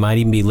there, and they might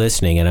even be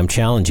listening, and I'm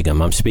challenging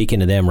them. I'm speaking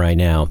to them right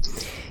now.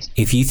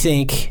 If you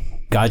think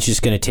God's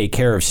just going to take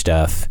care of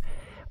stuff,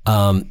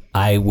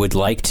 I would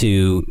like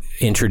to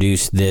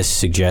introduce this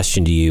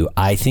suggestion to you.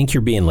 I think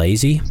you're being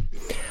lazy.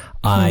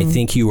 I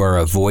think you are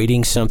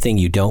avoiding something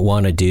you don't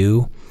want to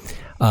do.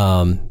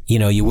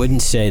 You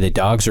wouldn't say the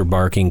dogs are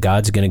barking,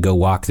 God's going to go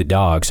walk the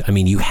dogs. I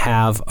mean, you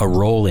have a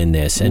role in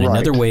this. And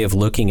another way of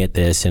looking at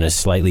this in a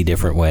slightly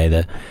different way,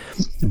 the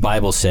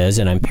Bible says,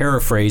 and I'm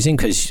paraphrasing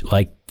because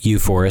like you,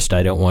 Forrest,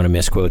 I don't want to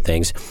misquote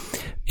things.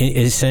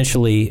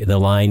 Essentially, the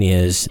line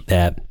is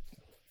that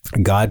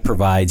God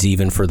provides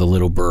even for the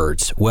little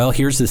birds. Well,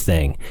 here's the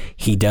thing.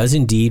 He does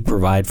indeed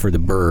provide for the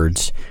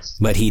birds,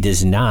 but he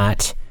does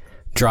not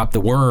drop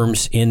the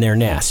worms in their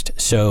nest.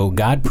 So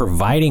God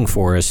providing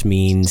for us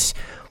means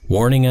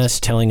warning us,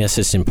 telling us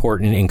it's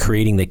important, and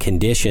creating the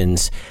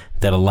conditions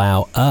that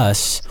allow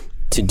us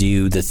to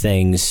do the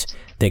things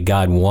that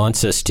God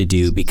wants us to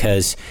do.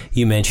 Because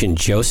you mentioned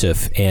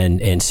Joseph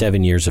and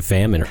 7 years of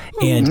famine.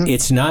 And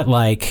it's not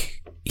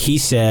like he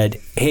said,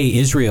 hey,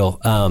 Israel,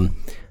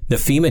 the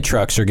FEMA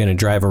trucks are going to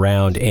drive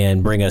around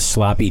and bring us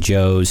sloppy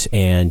joes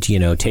and,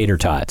 tater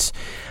tots.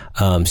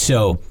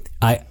 So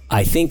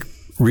I think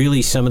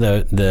really some of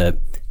the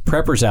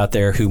preppers out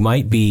there who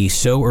might be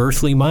so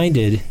earthly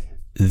minded,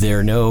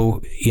 they're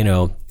no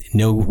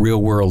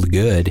real world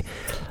good,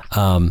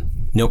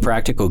 no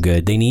practical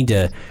good. They need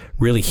to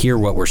really hear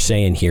what we're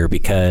saying here,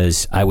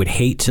 because I would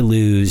hate to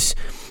lose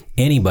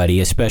anybody,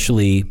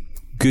 especially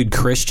good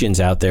Christians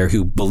out there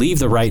who believe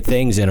the right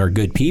things and are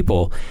good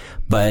people,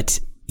 but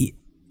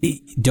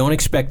don't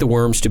expect the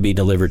worms to be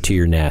delivered to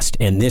your nest.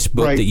 And this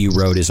book that you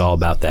wrote is all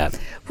about that.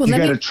 Well, you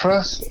got to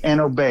trust and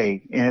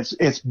obey. And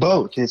it's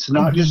both. It's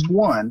not just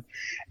one.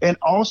 And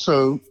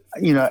also,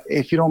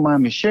 if you don't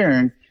mind me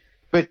sharing,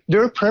 but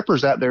there are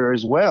preppers out there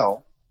as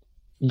well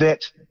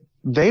that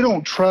they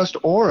don't trust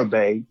or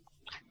obey.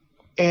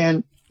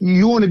 And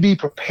you want to be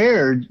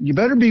prepared. You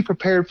better be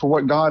prepared for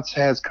what God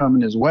has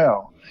coming as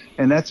well.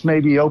 And that's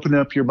maybe opening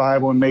up your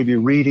Bible and maybe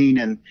reading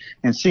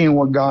and seeing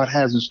what God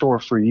has in store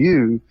for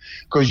you.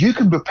 Because you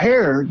can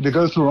prepare to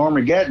go through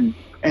Armageddon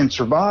and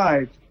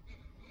survive,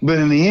 but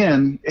in the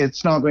end,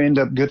 it's not going to end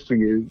up good for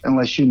you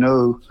unless you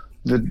know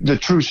the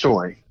true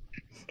story.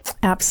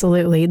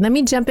 Absolutely. Let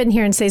me jump in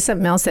here and say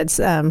something else that's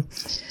a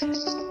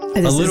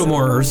little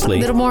more earthly.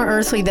 A little more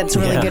earthly that's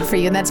really good for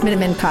you, and that's Minute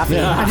Men Coffee.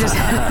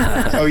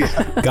 Oh,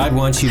 yeah. God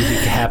wants you to be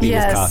happy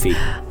with coffee.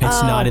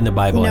 It's not in the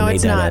Bible. No, I made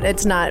it's that not. up.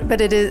 It's not.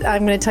 But it is.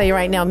 I'm going to tell you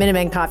right now, Minute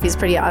Men Coffee is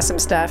pretty awesome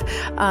stuff.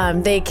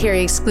 They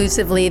carry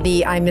exclusively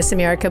the I Miss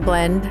America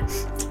blend.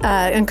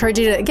 Encourage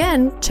you to,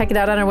 again, check it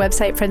out on our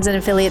website, Friends and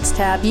Affiliates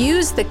tab.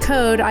 Use the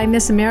code I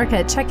Miss America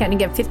at checkout and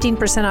get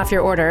 15% off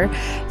your order.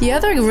 The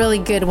other really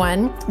good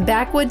one,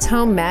 Backwoods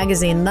Home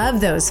Magazine.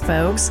 Love those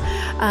folks.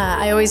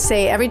 I always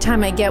say every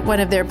time I get one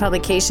of their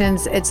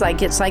publications, it's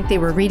like they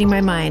were reading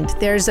my mind.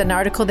 There's an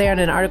article there and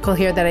an article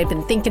here that I've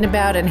been thinking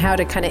about and how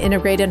to kind of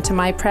integrate into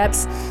my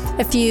preps.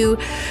 If you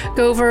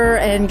go over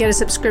and get a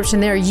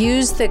subscription there,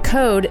 use the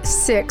code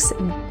 6,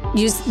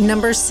 use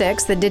number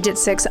 6, the digit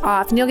 6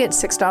 off, and you'll get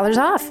 $6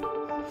 off.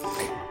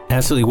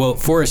 Absolutely. Well,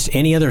 Forrest,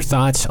 any other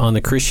thoughts on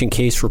the Christian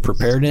case for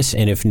preparedness?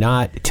 And if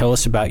not, tell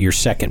us about your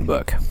second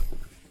book.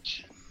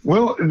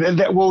 Well,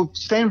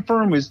 Stand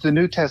Firm is the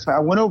New Testament.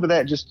 I went over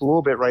that just a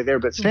little bit right there,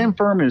 but Stand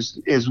Firm is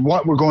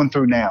what we're going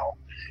through now.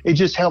 It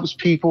just helps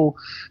people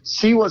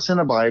see what's in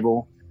the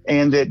Bible,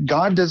 and that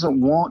God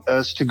doesn't want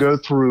us to go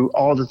through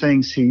all the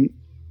things He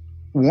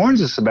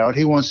warns us about.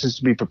 He wants us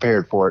to be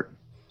prepared for it.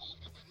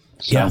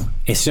 So. Yeah,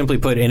 it's simply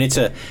put, and it's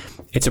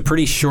a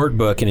pretty short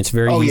book, and it's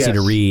very easy to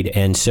read.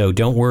 And so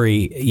don't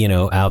worry,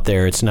 out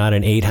there, it's not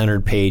an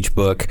 800-page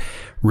book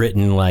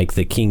written like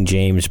the King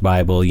James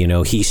Bible, he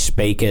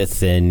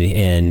spaketh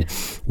and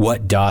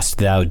what dost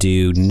thou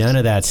do? None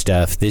of that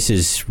stuff. This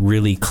is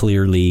really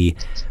clearly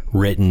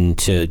written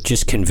to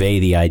just convey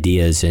the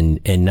ideas and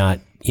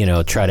not,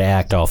 try to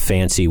act all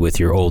fancy with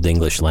your old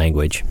English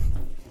language.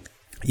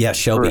 Yeah,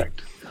 Shelby.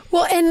 Correct.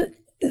 Well, and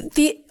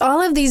all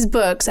of these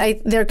books,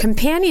 they're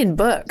companion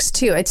books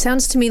too. It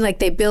sounds to me like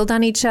they build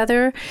on each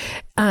other,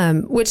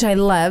 which I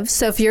love.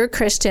 So if you're a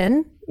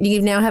Christian,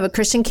 you now have a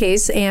Christian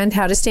case and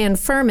how to stand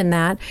firm in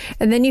that.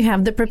 And then you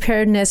have the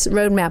preparedness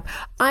roadmap.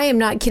 I am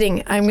not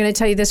kidding. I'm going to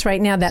tell you this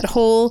right now, that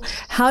whole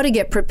how to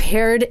get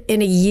prepared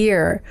in a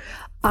year,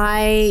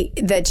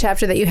 the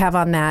chapter that you have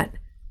on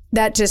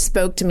that just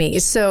spoke to me.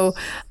 So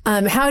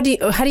how do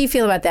you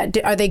feel about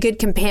that? Are they good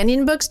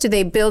companion books? Do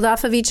they build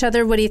off of each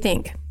other? What do you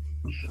think?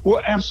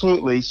 Well,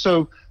 absolutely.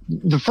 So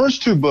the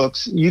first two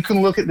books, you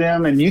can look at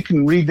them and you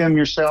can read them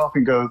yourself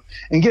and go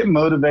and get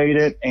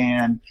motivated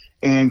and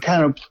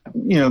kind of,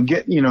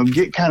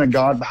 get kind of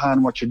God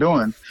behind what you're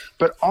doing.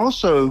 But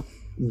also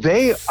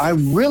I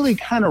really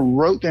kind of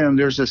wrote them.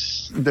 There's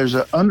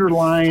an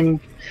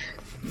underlying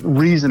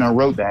reason I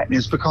wrote that. And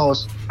it's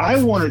because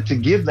I wanted to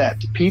give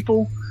that to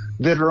people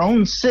that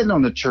are sitting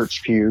on the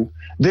church pew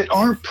that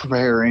aren't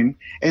preparing.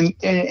 And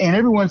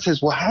everyone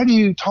says, well, how do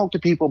you talk to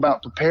people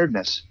about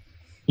preparedness?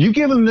 You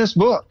give them this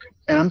book,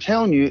 and I'm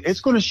telling you,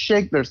 it's going to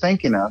shake their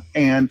thinking up.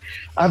 And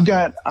I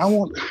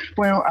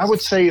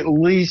would say at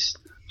least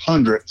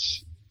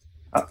hundreds.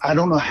 I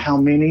don't know how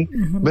many,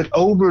 but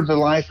over the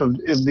life of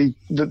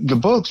the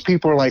books,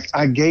 people are like,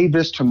 I gave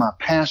this to my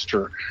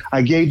pastor.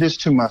 I gave this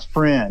to my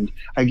friend.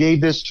 I gave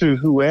this to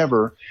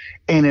whoever.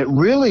 And it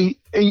really,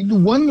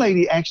 one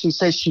lady actually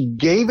says she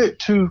gave it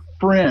to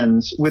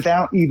friends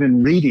without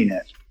even reading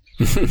it.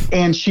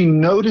 And she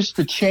noticed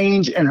the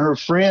change in her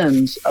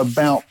friends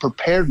about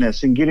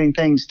preparedness and getting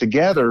things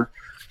together.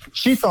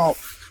 She thought,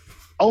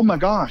 oh my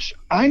gosh,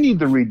 I need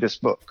to read this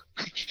book.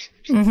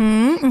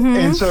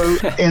 And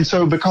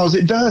so because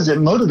it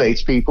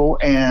motivates people.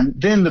 And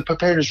then the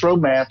preparedness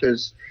roadmap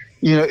is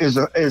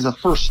a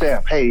first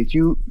step. Hey,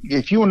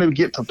 if you want to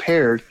get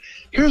prepared,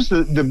 here's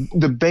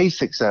the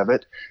basics of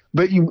it.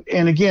 But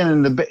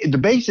the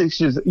basics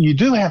is you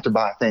do have to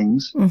buy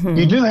things.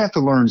 You do have to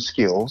learn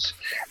skills,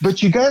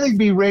 but you got to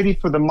be ready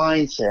for the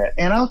mindset.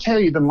 And I'll tell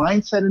you, the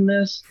mindset in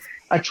this,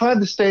 I tried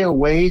to stay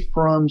away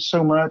from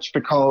so much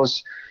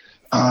because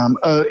I'm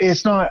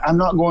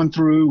not going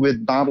through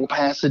with Bible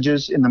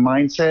passages in the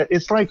mindset.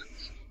 It's like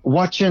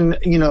watching,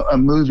 a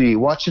movie,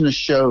 watching a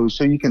show,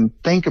 so you can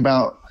think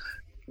about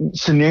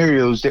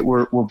scenarios that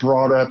were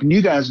brought up. And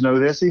you guys know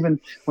this, even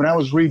when I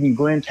was reading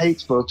Glenn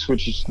Tate's books,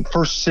 which is the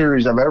first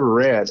series I've ever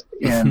read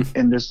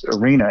in this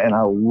arena, and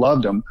I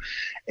loved them.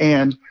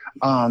 And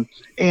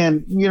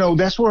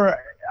that's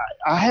where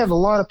I have a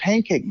lot of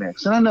pancake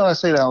mix. And I know I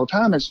say that all the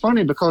time. It's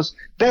funny because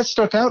that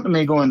stuck out to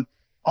me going,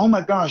 oh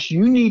my gosh,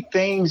 you need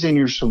things in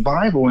your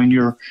survival, in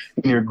your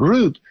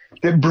group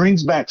that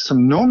brings back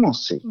some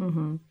normalcy.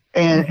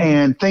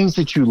 And things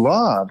that you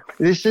love.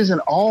 This isn't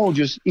all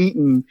just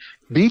eating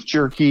beef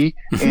jerky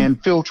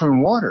and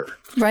filtering water.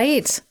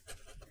 Right.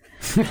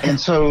 And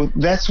so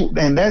that's what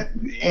the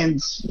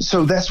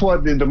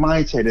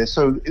mindset is.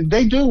 So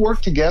they do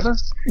work together.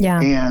 Yeah.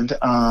 And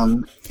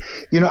I'm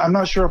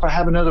not sure if I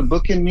have another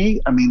book in me.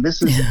 I mean,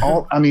 this is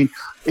all. I mean,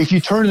 if you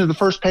turn to the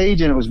first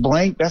page and it was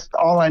blank, that's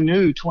all I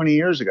knew 20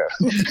 years ago.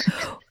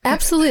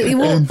 Absolutely.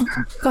 Well,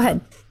 go ahead.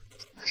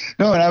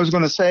 No, and I was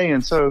going to say,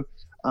 and so.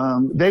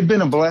 They've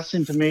been a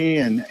blessing to me,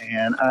 and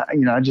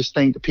I just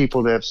thank the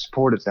people that have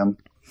supported them.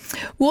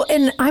 Well,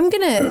 and I'm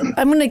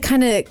gonna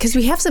kind of, because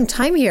we have some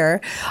time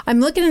here. I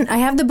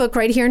have the book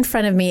right here in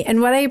front of me, and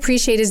what I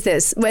appreciate is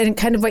this, and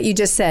kind of what you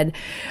just said.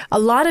 A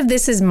lot of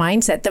this is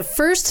mindset. The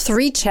first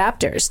 3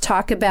 chapters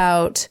talk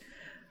about.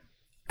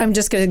 I'm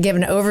just going to give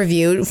an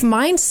overview of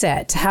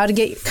mindset, how to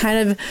get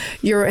kind of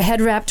your head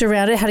wrapped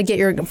around it, how to get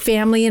your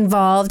family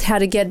involved, how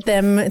to get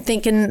them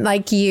thinking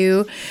like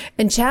you.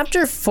 And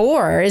chapter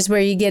 4 is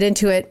where you get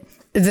into it.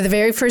 The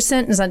very first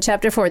sentence on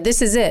chapter 4,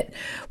 this is it.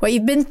 What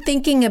you've been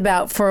thinking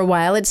about for a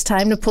while, it's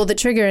time to pull the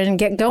trigger and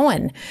get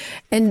going.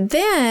 And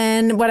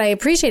then what I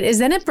appreciate is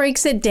then it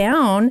breaks it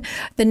down.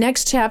 The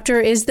next chapter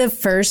is the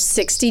first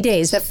 60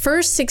 days. The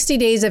first 60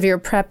 days of your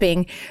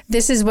prepping,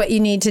 this is what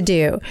you need to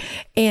do.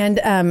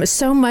 And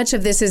so much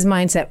of this is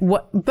mindset.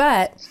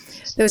 But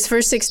those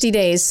first 60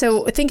 days.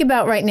 So think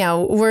about right now,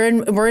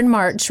 we're in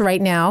March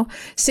right now.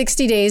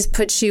 60 days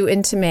puts you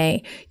into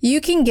May. You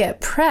can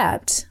get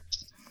prepped.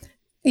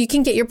 You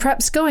can get your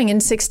preps going in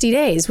 60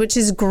 days, which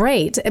is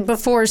great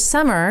before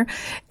summer.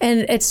 And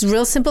it's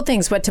real simple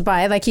things, what to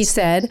buy, like you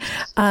said.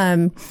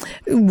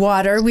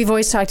 Water. We've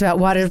always talked about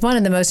water is one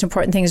of the most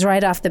important things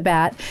right off the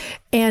bat.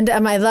 And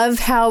I love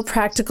how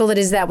practical it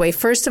is that way.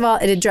 First of all,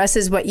 it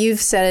addresses what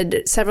you've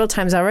said several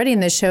times already in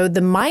this show,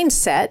 the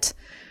mindset.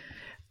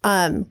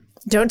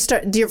 Don't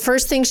start. Your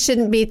first thing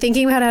shouldn't be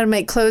thinking about how to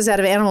make clothes out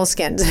of animal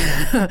skins.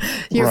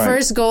 Your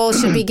first goal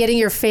should be getting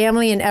your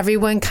family and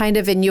everyone kind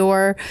of in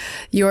your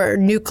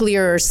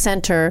nuclear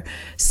center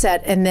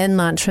set, and then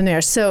launch from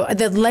there. So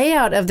the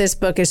layout of this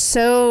book is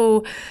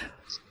so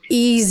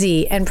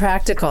easy and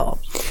practical.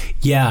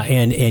 Yeah,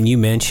 and you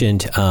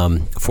mentioned,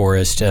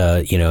 Forrest,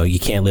 you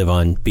can't live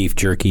on beef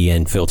jerky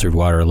and filtered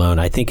water alone.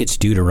 I think it's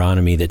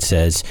Deuteronomy that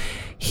says,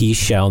 he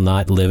shall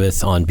not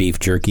liveth on beef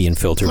jerky and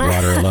filtered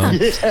water alone.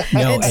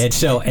 No, and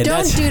don't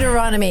that's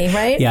Deuteronomy,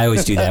 right? Yeah, I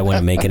always do that when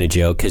I'm making a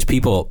joke, because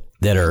people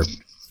that are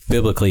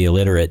biblically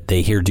illiterate,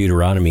 they hear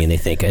Deuteronomy and they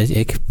think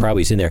it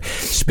probably is in there.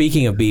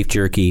 Speaking of beef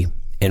jerky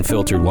and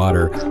filtered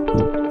water,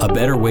 a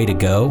better way to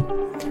go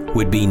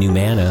would be new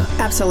manna.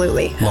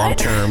 Absolutely.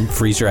 Long-term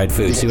freeze-dried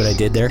food. See what I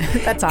did there?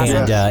 That's awesome.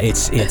 And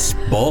it's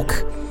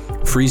bulk.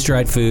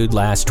 Freeze-dried food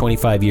lasts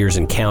 25 years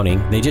and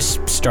counting. They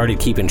just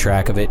started keeping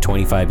track of it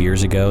 25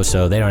 years ago,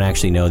 so they don't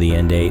actually know the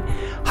end date.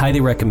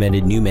 Highly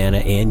recommended, New Manna,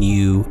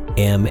 NUMANNA.com.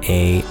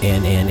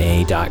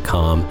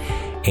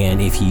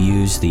 And if you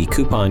use the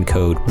coupon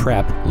code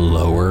PREP,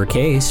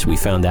 lowercase, we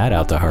found that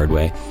out the hard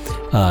way,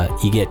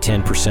 you get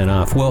 10%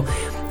 off. Well,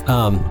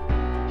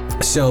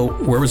 so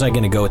where was I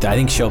going to go with that? I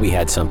think Shelby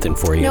had something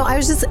for you. No, I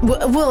was just,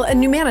 a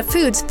New Manna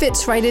Foods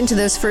fits right into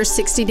those first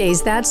 60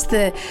 days. That's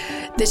the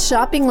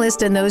shopping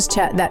list, and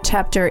that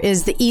chapter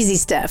is the easy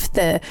stuff,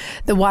 the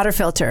water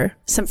filter,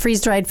 some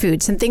freeze-dried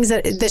food, some things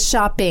the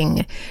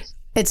shopping.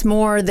 It's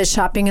more the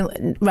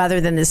shopping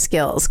rather than the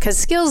skills, because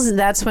skills,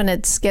 that's when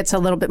it gets a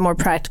little bit more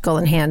practical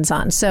and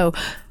hands-on. So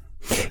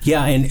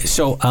yeah, and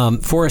so,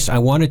 Forrest, I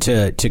wanted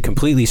to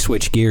completely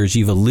switch gears.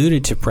 You've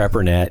alluded to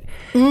PrepperNet,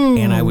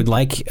 and I would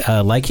like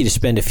you to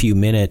spend a few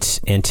minutes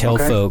and tell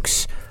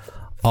folks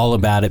all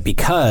about it,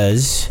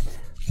 because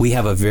we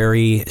have a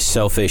very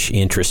selfish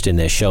interest in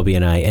this, Shelby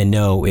and I, and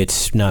no,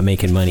 it's not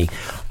making money.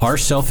 Our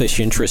selfish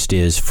interest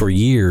is, for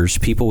years,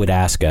 people would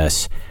ask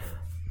us,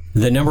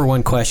 the number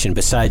one question,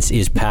 besides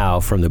is Pow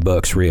from the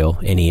books real?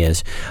 And he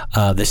is.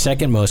 The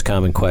second most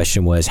common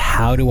question was,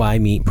 how do I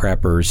meet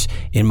preppers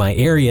in my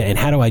area, and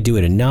how do I do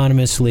it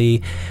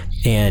anonymously,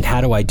 and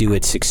how do I do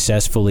it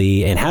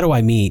successfully, and how do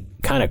I meet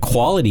kind of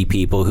quality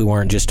people who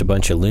aren't just a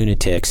bunch of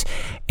lunatics?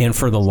 And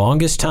for the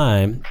longest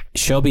time,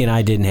 Shelby and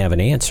I didn't have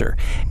an answer.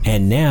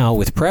 And now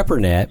with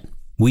PrepperNet,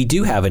 we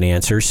do have an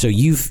answer. So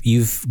you've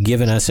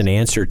given us an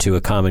answer to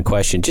a common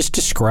question. Just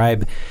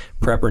describe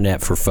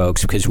PrepperNet for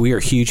folks, because we are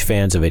huge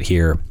fans of it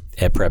here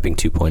at Prepping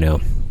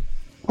 2.0.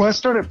 Well, I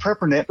started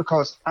PrepperNet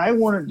because I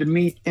wanted to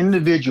meet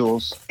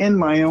individuals in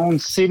my own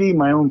city,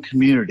 my own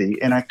community,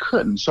 and I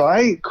couldn't. So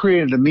I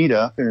created a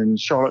meetup in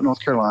Charlotte,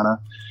 North Carolina.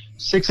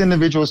 6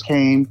 individuals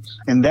came,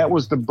 and that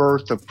was the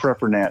birth of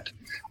PrepperNet.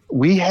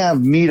 we have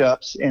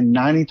meetups in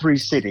 93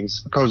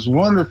 cities, because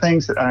one of the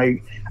things that I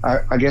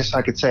guess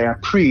I could say I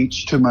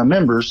preach to my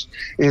members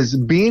is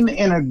being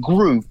in a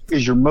group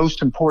is your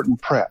most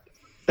important prep.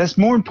 That's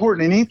more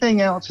important than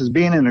anything else, is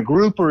being in a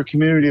group or a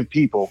community of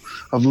people,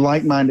 of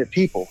like-minded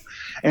people.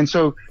 And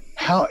so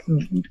preppers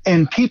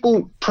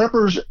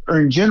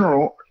in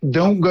general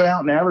don't go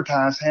out and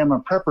advertise, hey, I'm a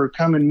prepper,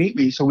 come and meet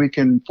me so we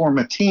can form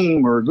a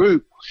team or a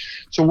group.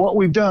 So what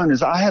we've done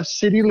is I have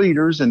city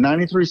leaders in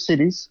 93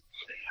 cities.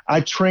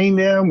 I train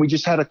them. We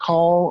just had a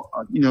call,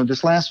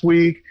 this last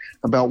week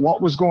about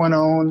what was going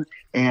on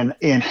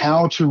and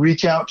how to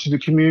reach out to the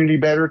community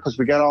better, because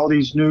we got all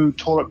these new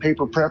toilet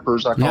paper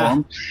preppers, I call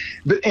them,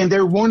 and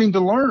they're wanting to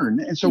learn.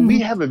 And so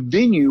we have a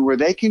venue where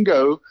they can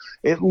go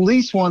at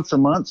least once a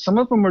month. Some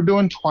of them are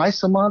doing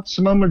twice a month.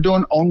 Some of them are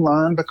doing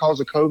online because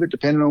of COVID,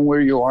 depending on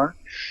where you are.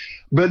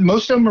 But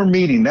most of them are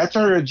meeting. That's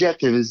our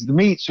objective, is to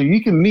meet. So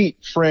you can meet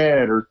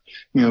Fred or,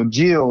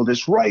 Jill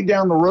that's right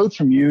down the road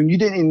from you, and you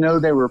didn't even know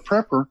they were a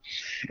prepper.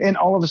 And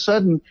all of a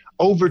sudden,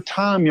 over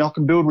time, y'all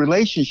can build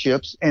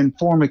relationships and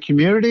form a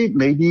community,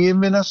 maybe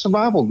even a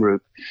survival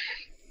group.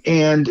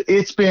 And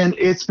it's been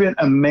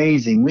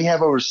amazing. We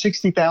have over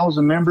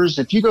 60,000 members.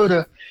 If you go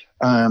to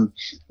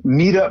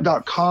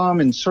meetup.com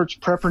and search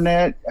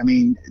PrepperNet,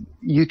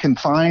 you can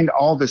find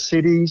all the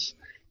cities,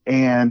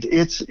 and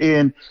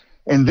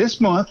and this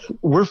month,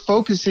 we're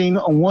focusing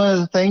on one of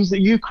the things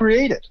that you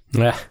created.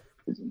 Yeah.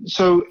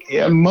 So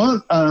a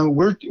month,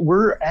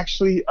 we're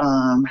actually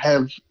we'll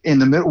be in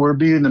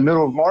the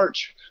middle of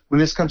March when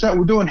this comes out.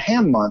 We're doing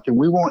Ham Month, and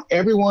we want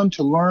everyone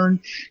to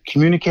learn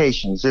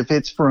communications. If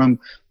it's from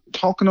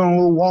talking on a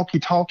little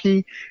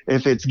walkie-talkie,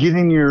 if it's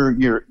getting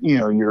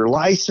your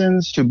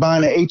license, to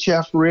buying an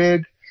HF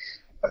rig.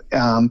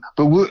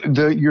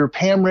 But your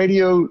PAM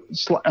radio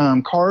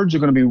cards are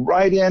going to be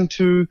right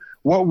into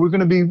what we're going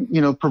to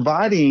be,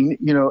 providing,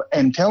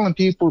 and telling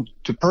people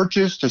to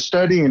purchase, to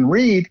study and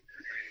read.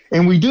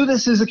 And we do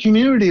this as a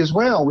community as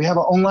well. We have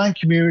an online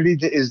community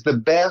that is the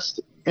best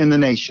in the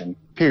nation,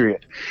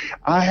 period.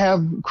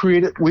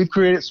 We've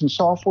created some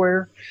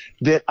software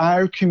that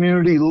our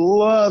community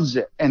loves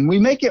it. And we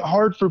make it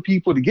hard for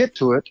people to get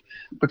to it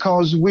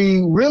because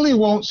we really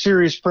want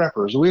serious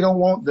preppers. We don't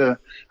want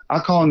I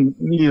call them,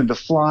 the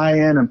fly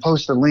in and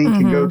post a link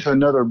and go to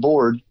another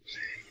board.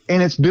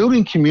 And it's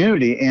building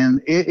community,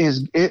 and it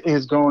is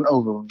going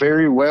over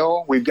very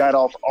well. We've got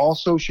off all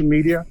social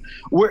media.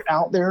 We're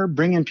out there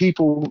bringing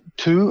people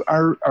to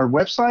our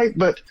website,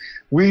 but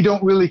we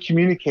don't really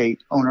communicate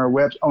on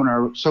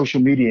our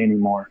social media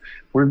anymore.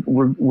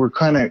 We're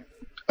kind of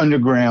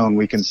underground,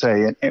 we can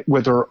say,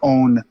 with our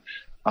own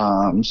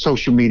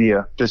social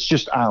media that's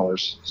just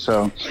ours.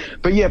 So,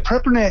 but yeah,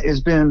 PrepperNet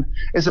has been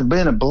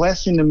a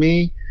blessing to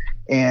me.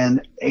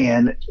 And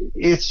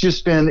it's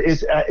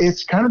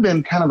kind of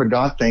been kind of a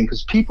God thing,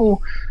 because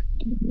people,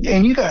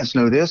 and you guys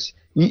know this,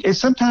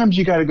 sometimes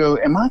you got to go,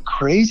 am I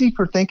crazy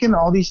for thinking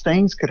all these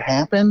things could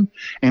happen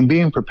and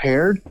being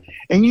prepared?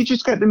 And you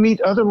just got to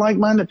meet other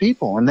like-minded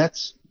people, and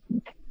that's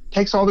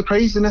takes all the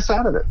craziness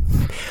out of it.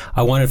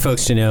 I wanted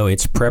folks to know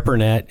it's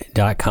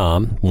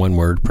PrepperNet.com, one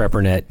word,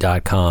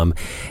 PrepperNet.com,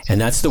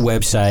 and that's the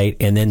website.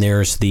 And then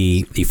there's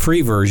the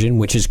free version,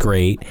 which is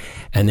great,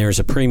 and there's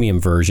a premium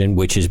version,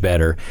 which is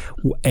better.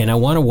 And I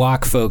want to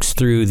walk folks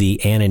through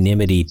the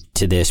anonymity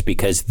to this,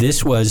 because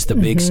this was the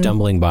big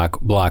stumbling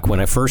block. When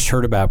I first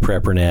heard about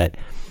PrepperNet,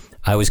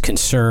 I was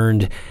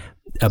concerned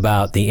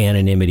about the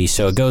anonymity.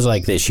 So it goes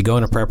like this. You go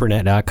into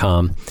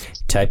PrepperNet.com,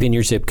 type in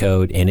your zip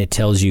code, and it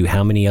tells you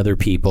how many other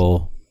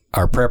people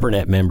are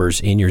PrepperNet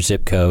members in your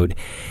zip code.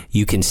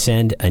 You can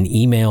send an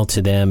email to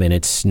them, and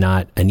it's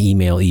not an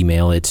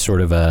email. It's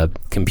sort of a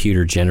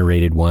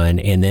computer-generated one.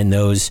 And then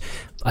those,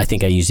 I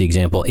think I used the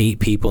example, 8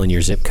 people in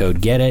your zip code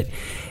get it.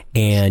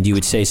 And you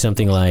would say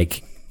something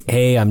like,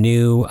 hey, I'm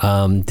new.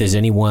 Does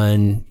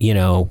anyone,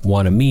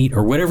 want to meet?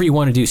 Or whatever you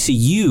want to do. See,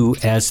 you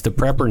as the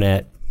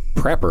PrepperNet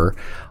prepper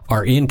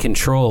are in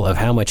control of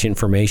how much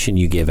information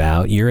you give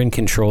out. You're in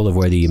control of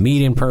whether you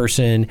meet in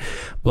person,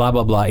 blah,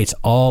 blah, blah. It's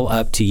all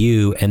up to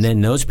you. And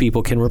then those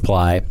people can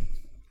reply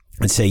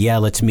and say, yeah,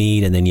 let's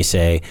meet. And then you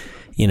say,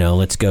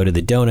 let's go to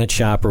the donut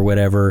shop or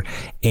whatever.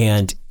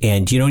 And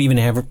you don't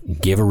even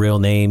give a real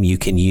name. You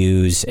can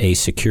use a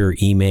secure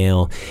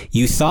email.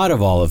 You thought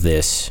of all of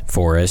this,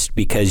 Forrest,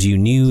 because you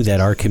knew that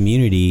our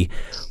community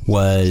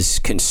was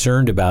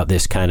concerned about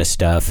this kind of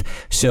stuff.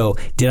 So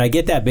did I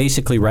get that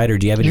basically right, or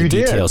do you have any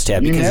details to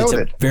add? Because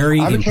it's very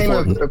important. I became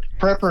a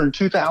prepper in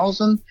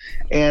 2000,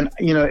 and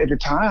at the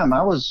time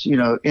I was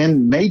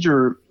in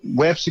major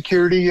web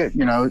security,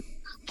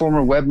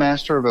 former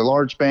webmaster of a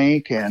large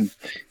bank, and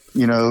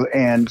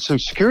so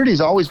security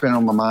has always been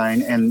on my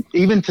mind. And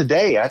even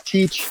today, I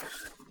teach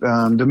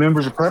the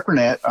members of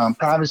PrepperNet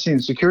privacy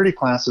and security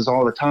classes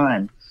all the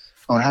time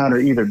on how to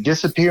either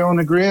disappear on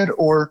the grid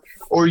or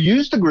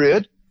use the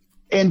grid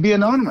and be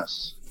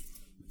anonymous.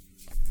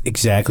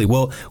 Exactly.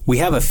 Well, we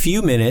have a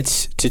few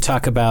minutes to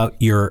talk about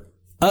your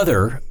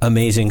other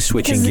amazing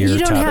switching gear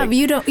topic.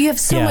 You have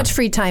so much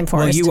free time,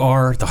 Forrest. Well, you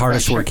are the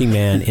hardest working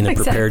man in the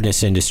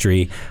preparedness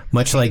industry,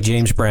 much like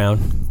James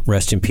Brown,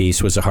 rest in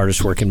peace, was the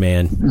hardest working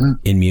man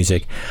in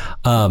music.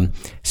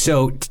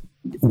 So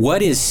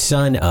what is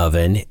Sun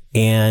Oven?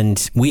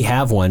 And we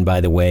have one,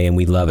 by the way, and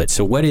we love it.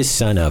 So what is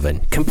Sun Oven?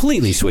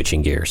 Completely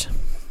switching gears.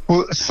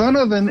 Well, Sun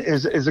Oven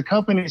is a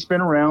company that's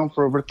been around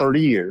for over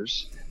 30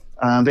 years.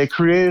 They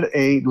created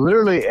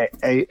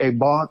a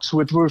box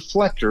with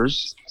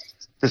reflectors.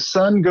 The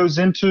sun goes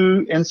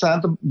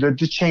inside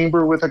the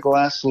chamber with a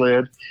glass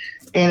lid,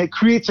 and it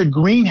creates a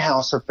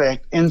greenhouse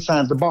effect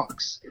inside the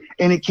box.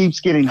 And it keeps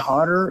getting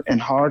hotter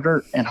and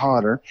hotter and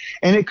hotter,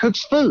 and it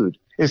cooks food.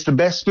 It's the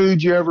best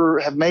food you ever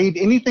have made.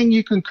 Anything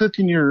you can cook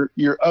in your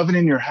oven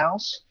in your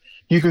house,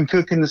 you can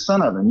cook in the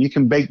Sun Oven. You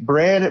can bake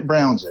bread, it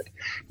browns it.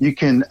 You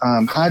can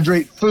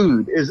hydrate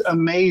food. It's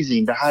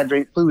amazing to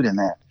hydrate food in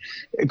that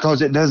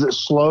because it does it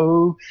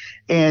slow.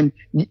 And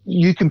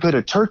you can put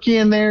a turkey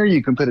in there.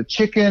 You can put a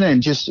chicken,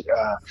 and just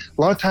a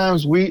lot of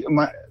times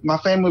my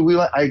family,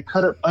 I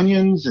cut up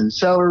onions and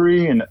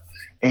celery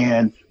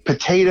and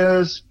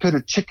potatoes, put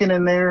a chicken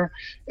in there,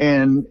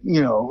 and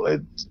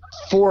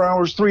 4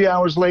 hours, 3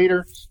 hours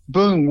later,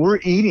 boom, we're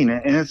eating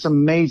it, and it's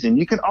amazing.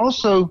 You can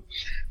also,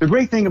 the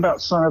great thing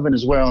about Sun Oven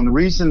as well, and the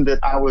reason that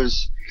I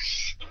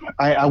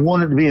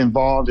wanted to be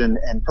involved and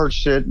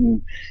purchase it,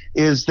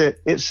 is that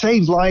it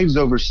saves lives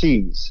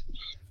overseas.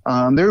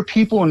 There are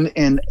people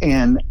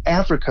in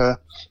Africa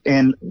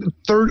and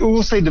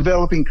we'll say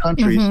developing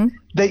countries.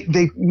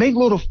 They make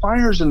little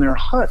fires in their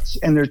huts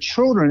and their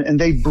children, and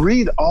they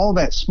breathe all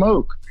that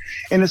smoke.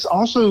 And it's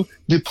also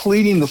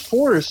depleting the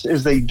forest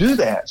as they do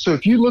that. So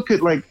if you look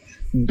at like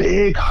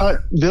big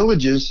hut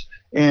villages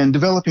in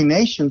developing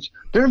nations,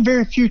 there are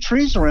very few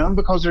trees around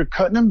because they're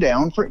cutting them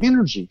down for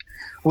energy.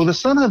 Well, the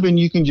Sun Oven,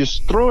 you can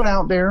just throw it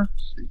out there.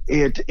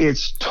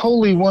 It's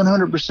totally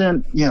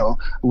 100%,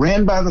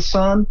 ran by the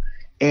sun,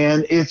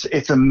 and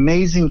it's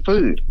amazing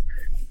food.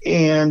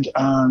 And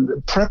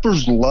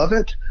preppers love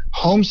it.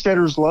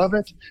 Homesteaders love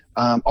it.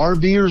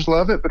 RVers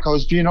love it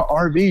because,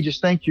 RV,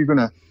 just think you're going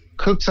to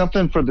cook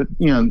something for the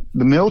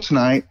meal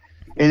tonight,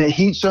 and it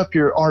heats up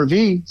your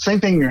RV. Same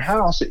thing in your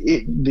house.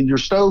 Your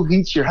stove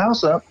heats your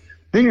house up.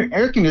 Then your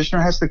air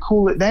conditioner has to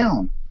cool it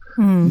down.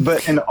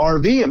 But in the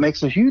RV, it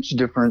makes a huge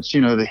difference,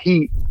 the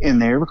heat in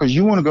there, because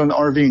you want to go in the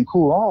RV and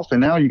cool off,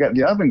 and now you got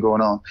the oven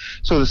going on.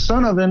 So the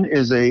Sun Oven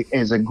is a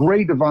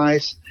great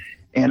device,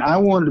 and I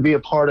wanted to be a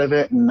part of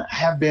it, and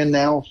have been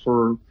now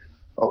for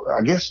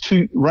I guess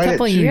 2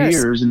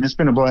 years, and it's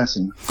been a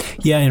blessing.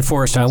 Yeah, and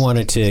Forrest, I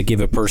wanted to give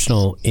a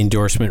personal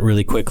endorsement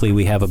really quickly.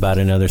 We have about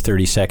another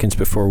 30 seconds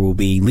before we'll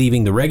be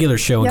leaving the regular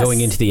show and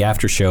going into the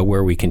after show,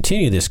 where we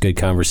continue this good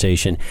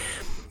conversation.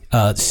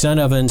 Sun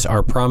Ovens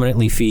are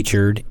prominently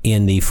featured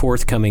in the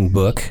forthcoming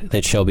book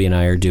that Shelby and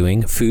I are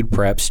doing, Food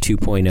Preps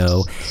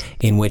 2.0,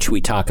 in which we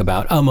talk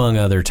about, among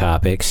other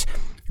topics,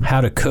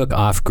 how to cook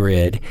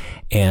off-grid.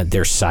 And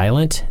they're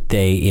silent,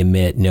 they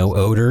emit no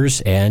odors,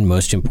 and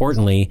most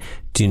importantly,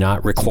 do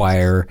not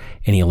require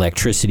any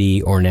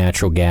electricity or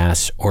natural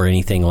gas or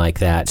anything like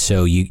that.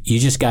 So you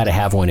just got to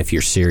have one if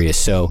you're serious.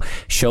 So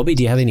Shelby,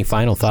 do you have any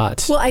final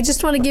thoughts? Well, I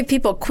just want to give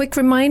people a quick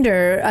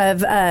reminder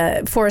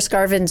of Forrest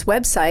Garvin's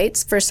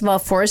websites. First of all,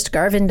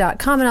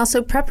 forrestgarvin.com and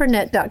also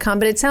preppernet.com.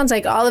 But it sounds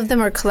like all of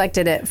them are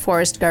collected at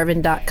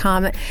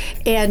forrestgarvin.com.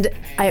 And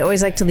I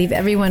always like to leave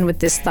everyone with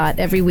this thought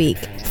every week.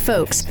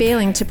 Folks,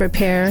 failing to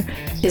prepare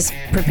is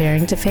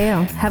preparing to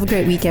fail. Have a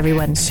great week,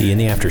 everyone. See you in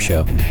the after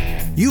show.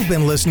 You've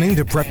been listening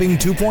to Prepping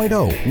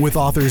 2.0 with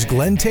authors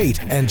Glenn Tate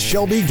and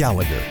Shelby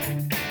Gallagher.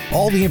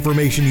 All the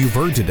information you've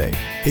heard today,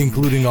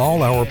 including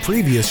all our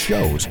previous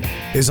shows,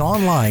 is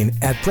online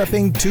at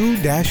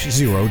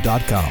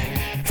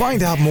prepping2-0.com.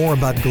 Find out more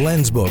about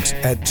Glenn's books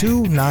at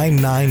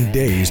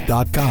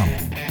 299days.com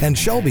and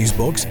Shelby's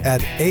books at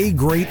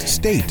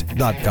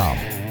agreatstate.com.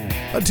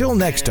 Until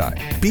next time,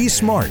 be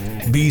smart,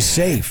 be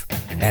safe,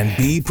 and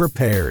be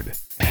prepared.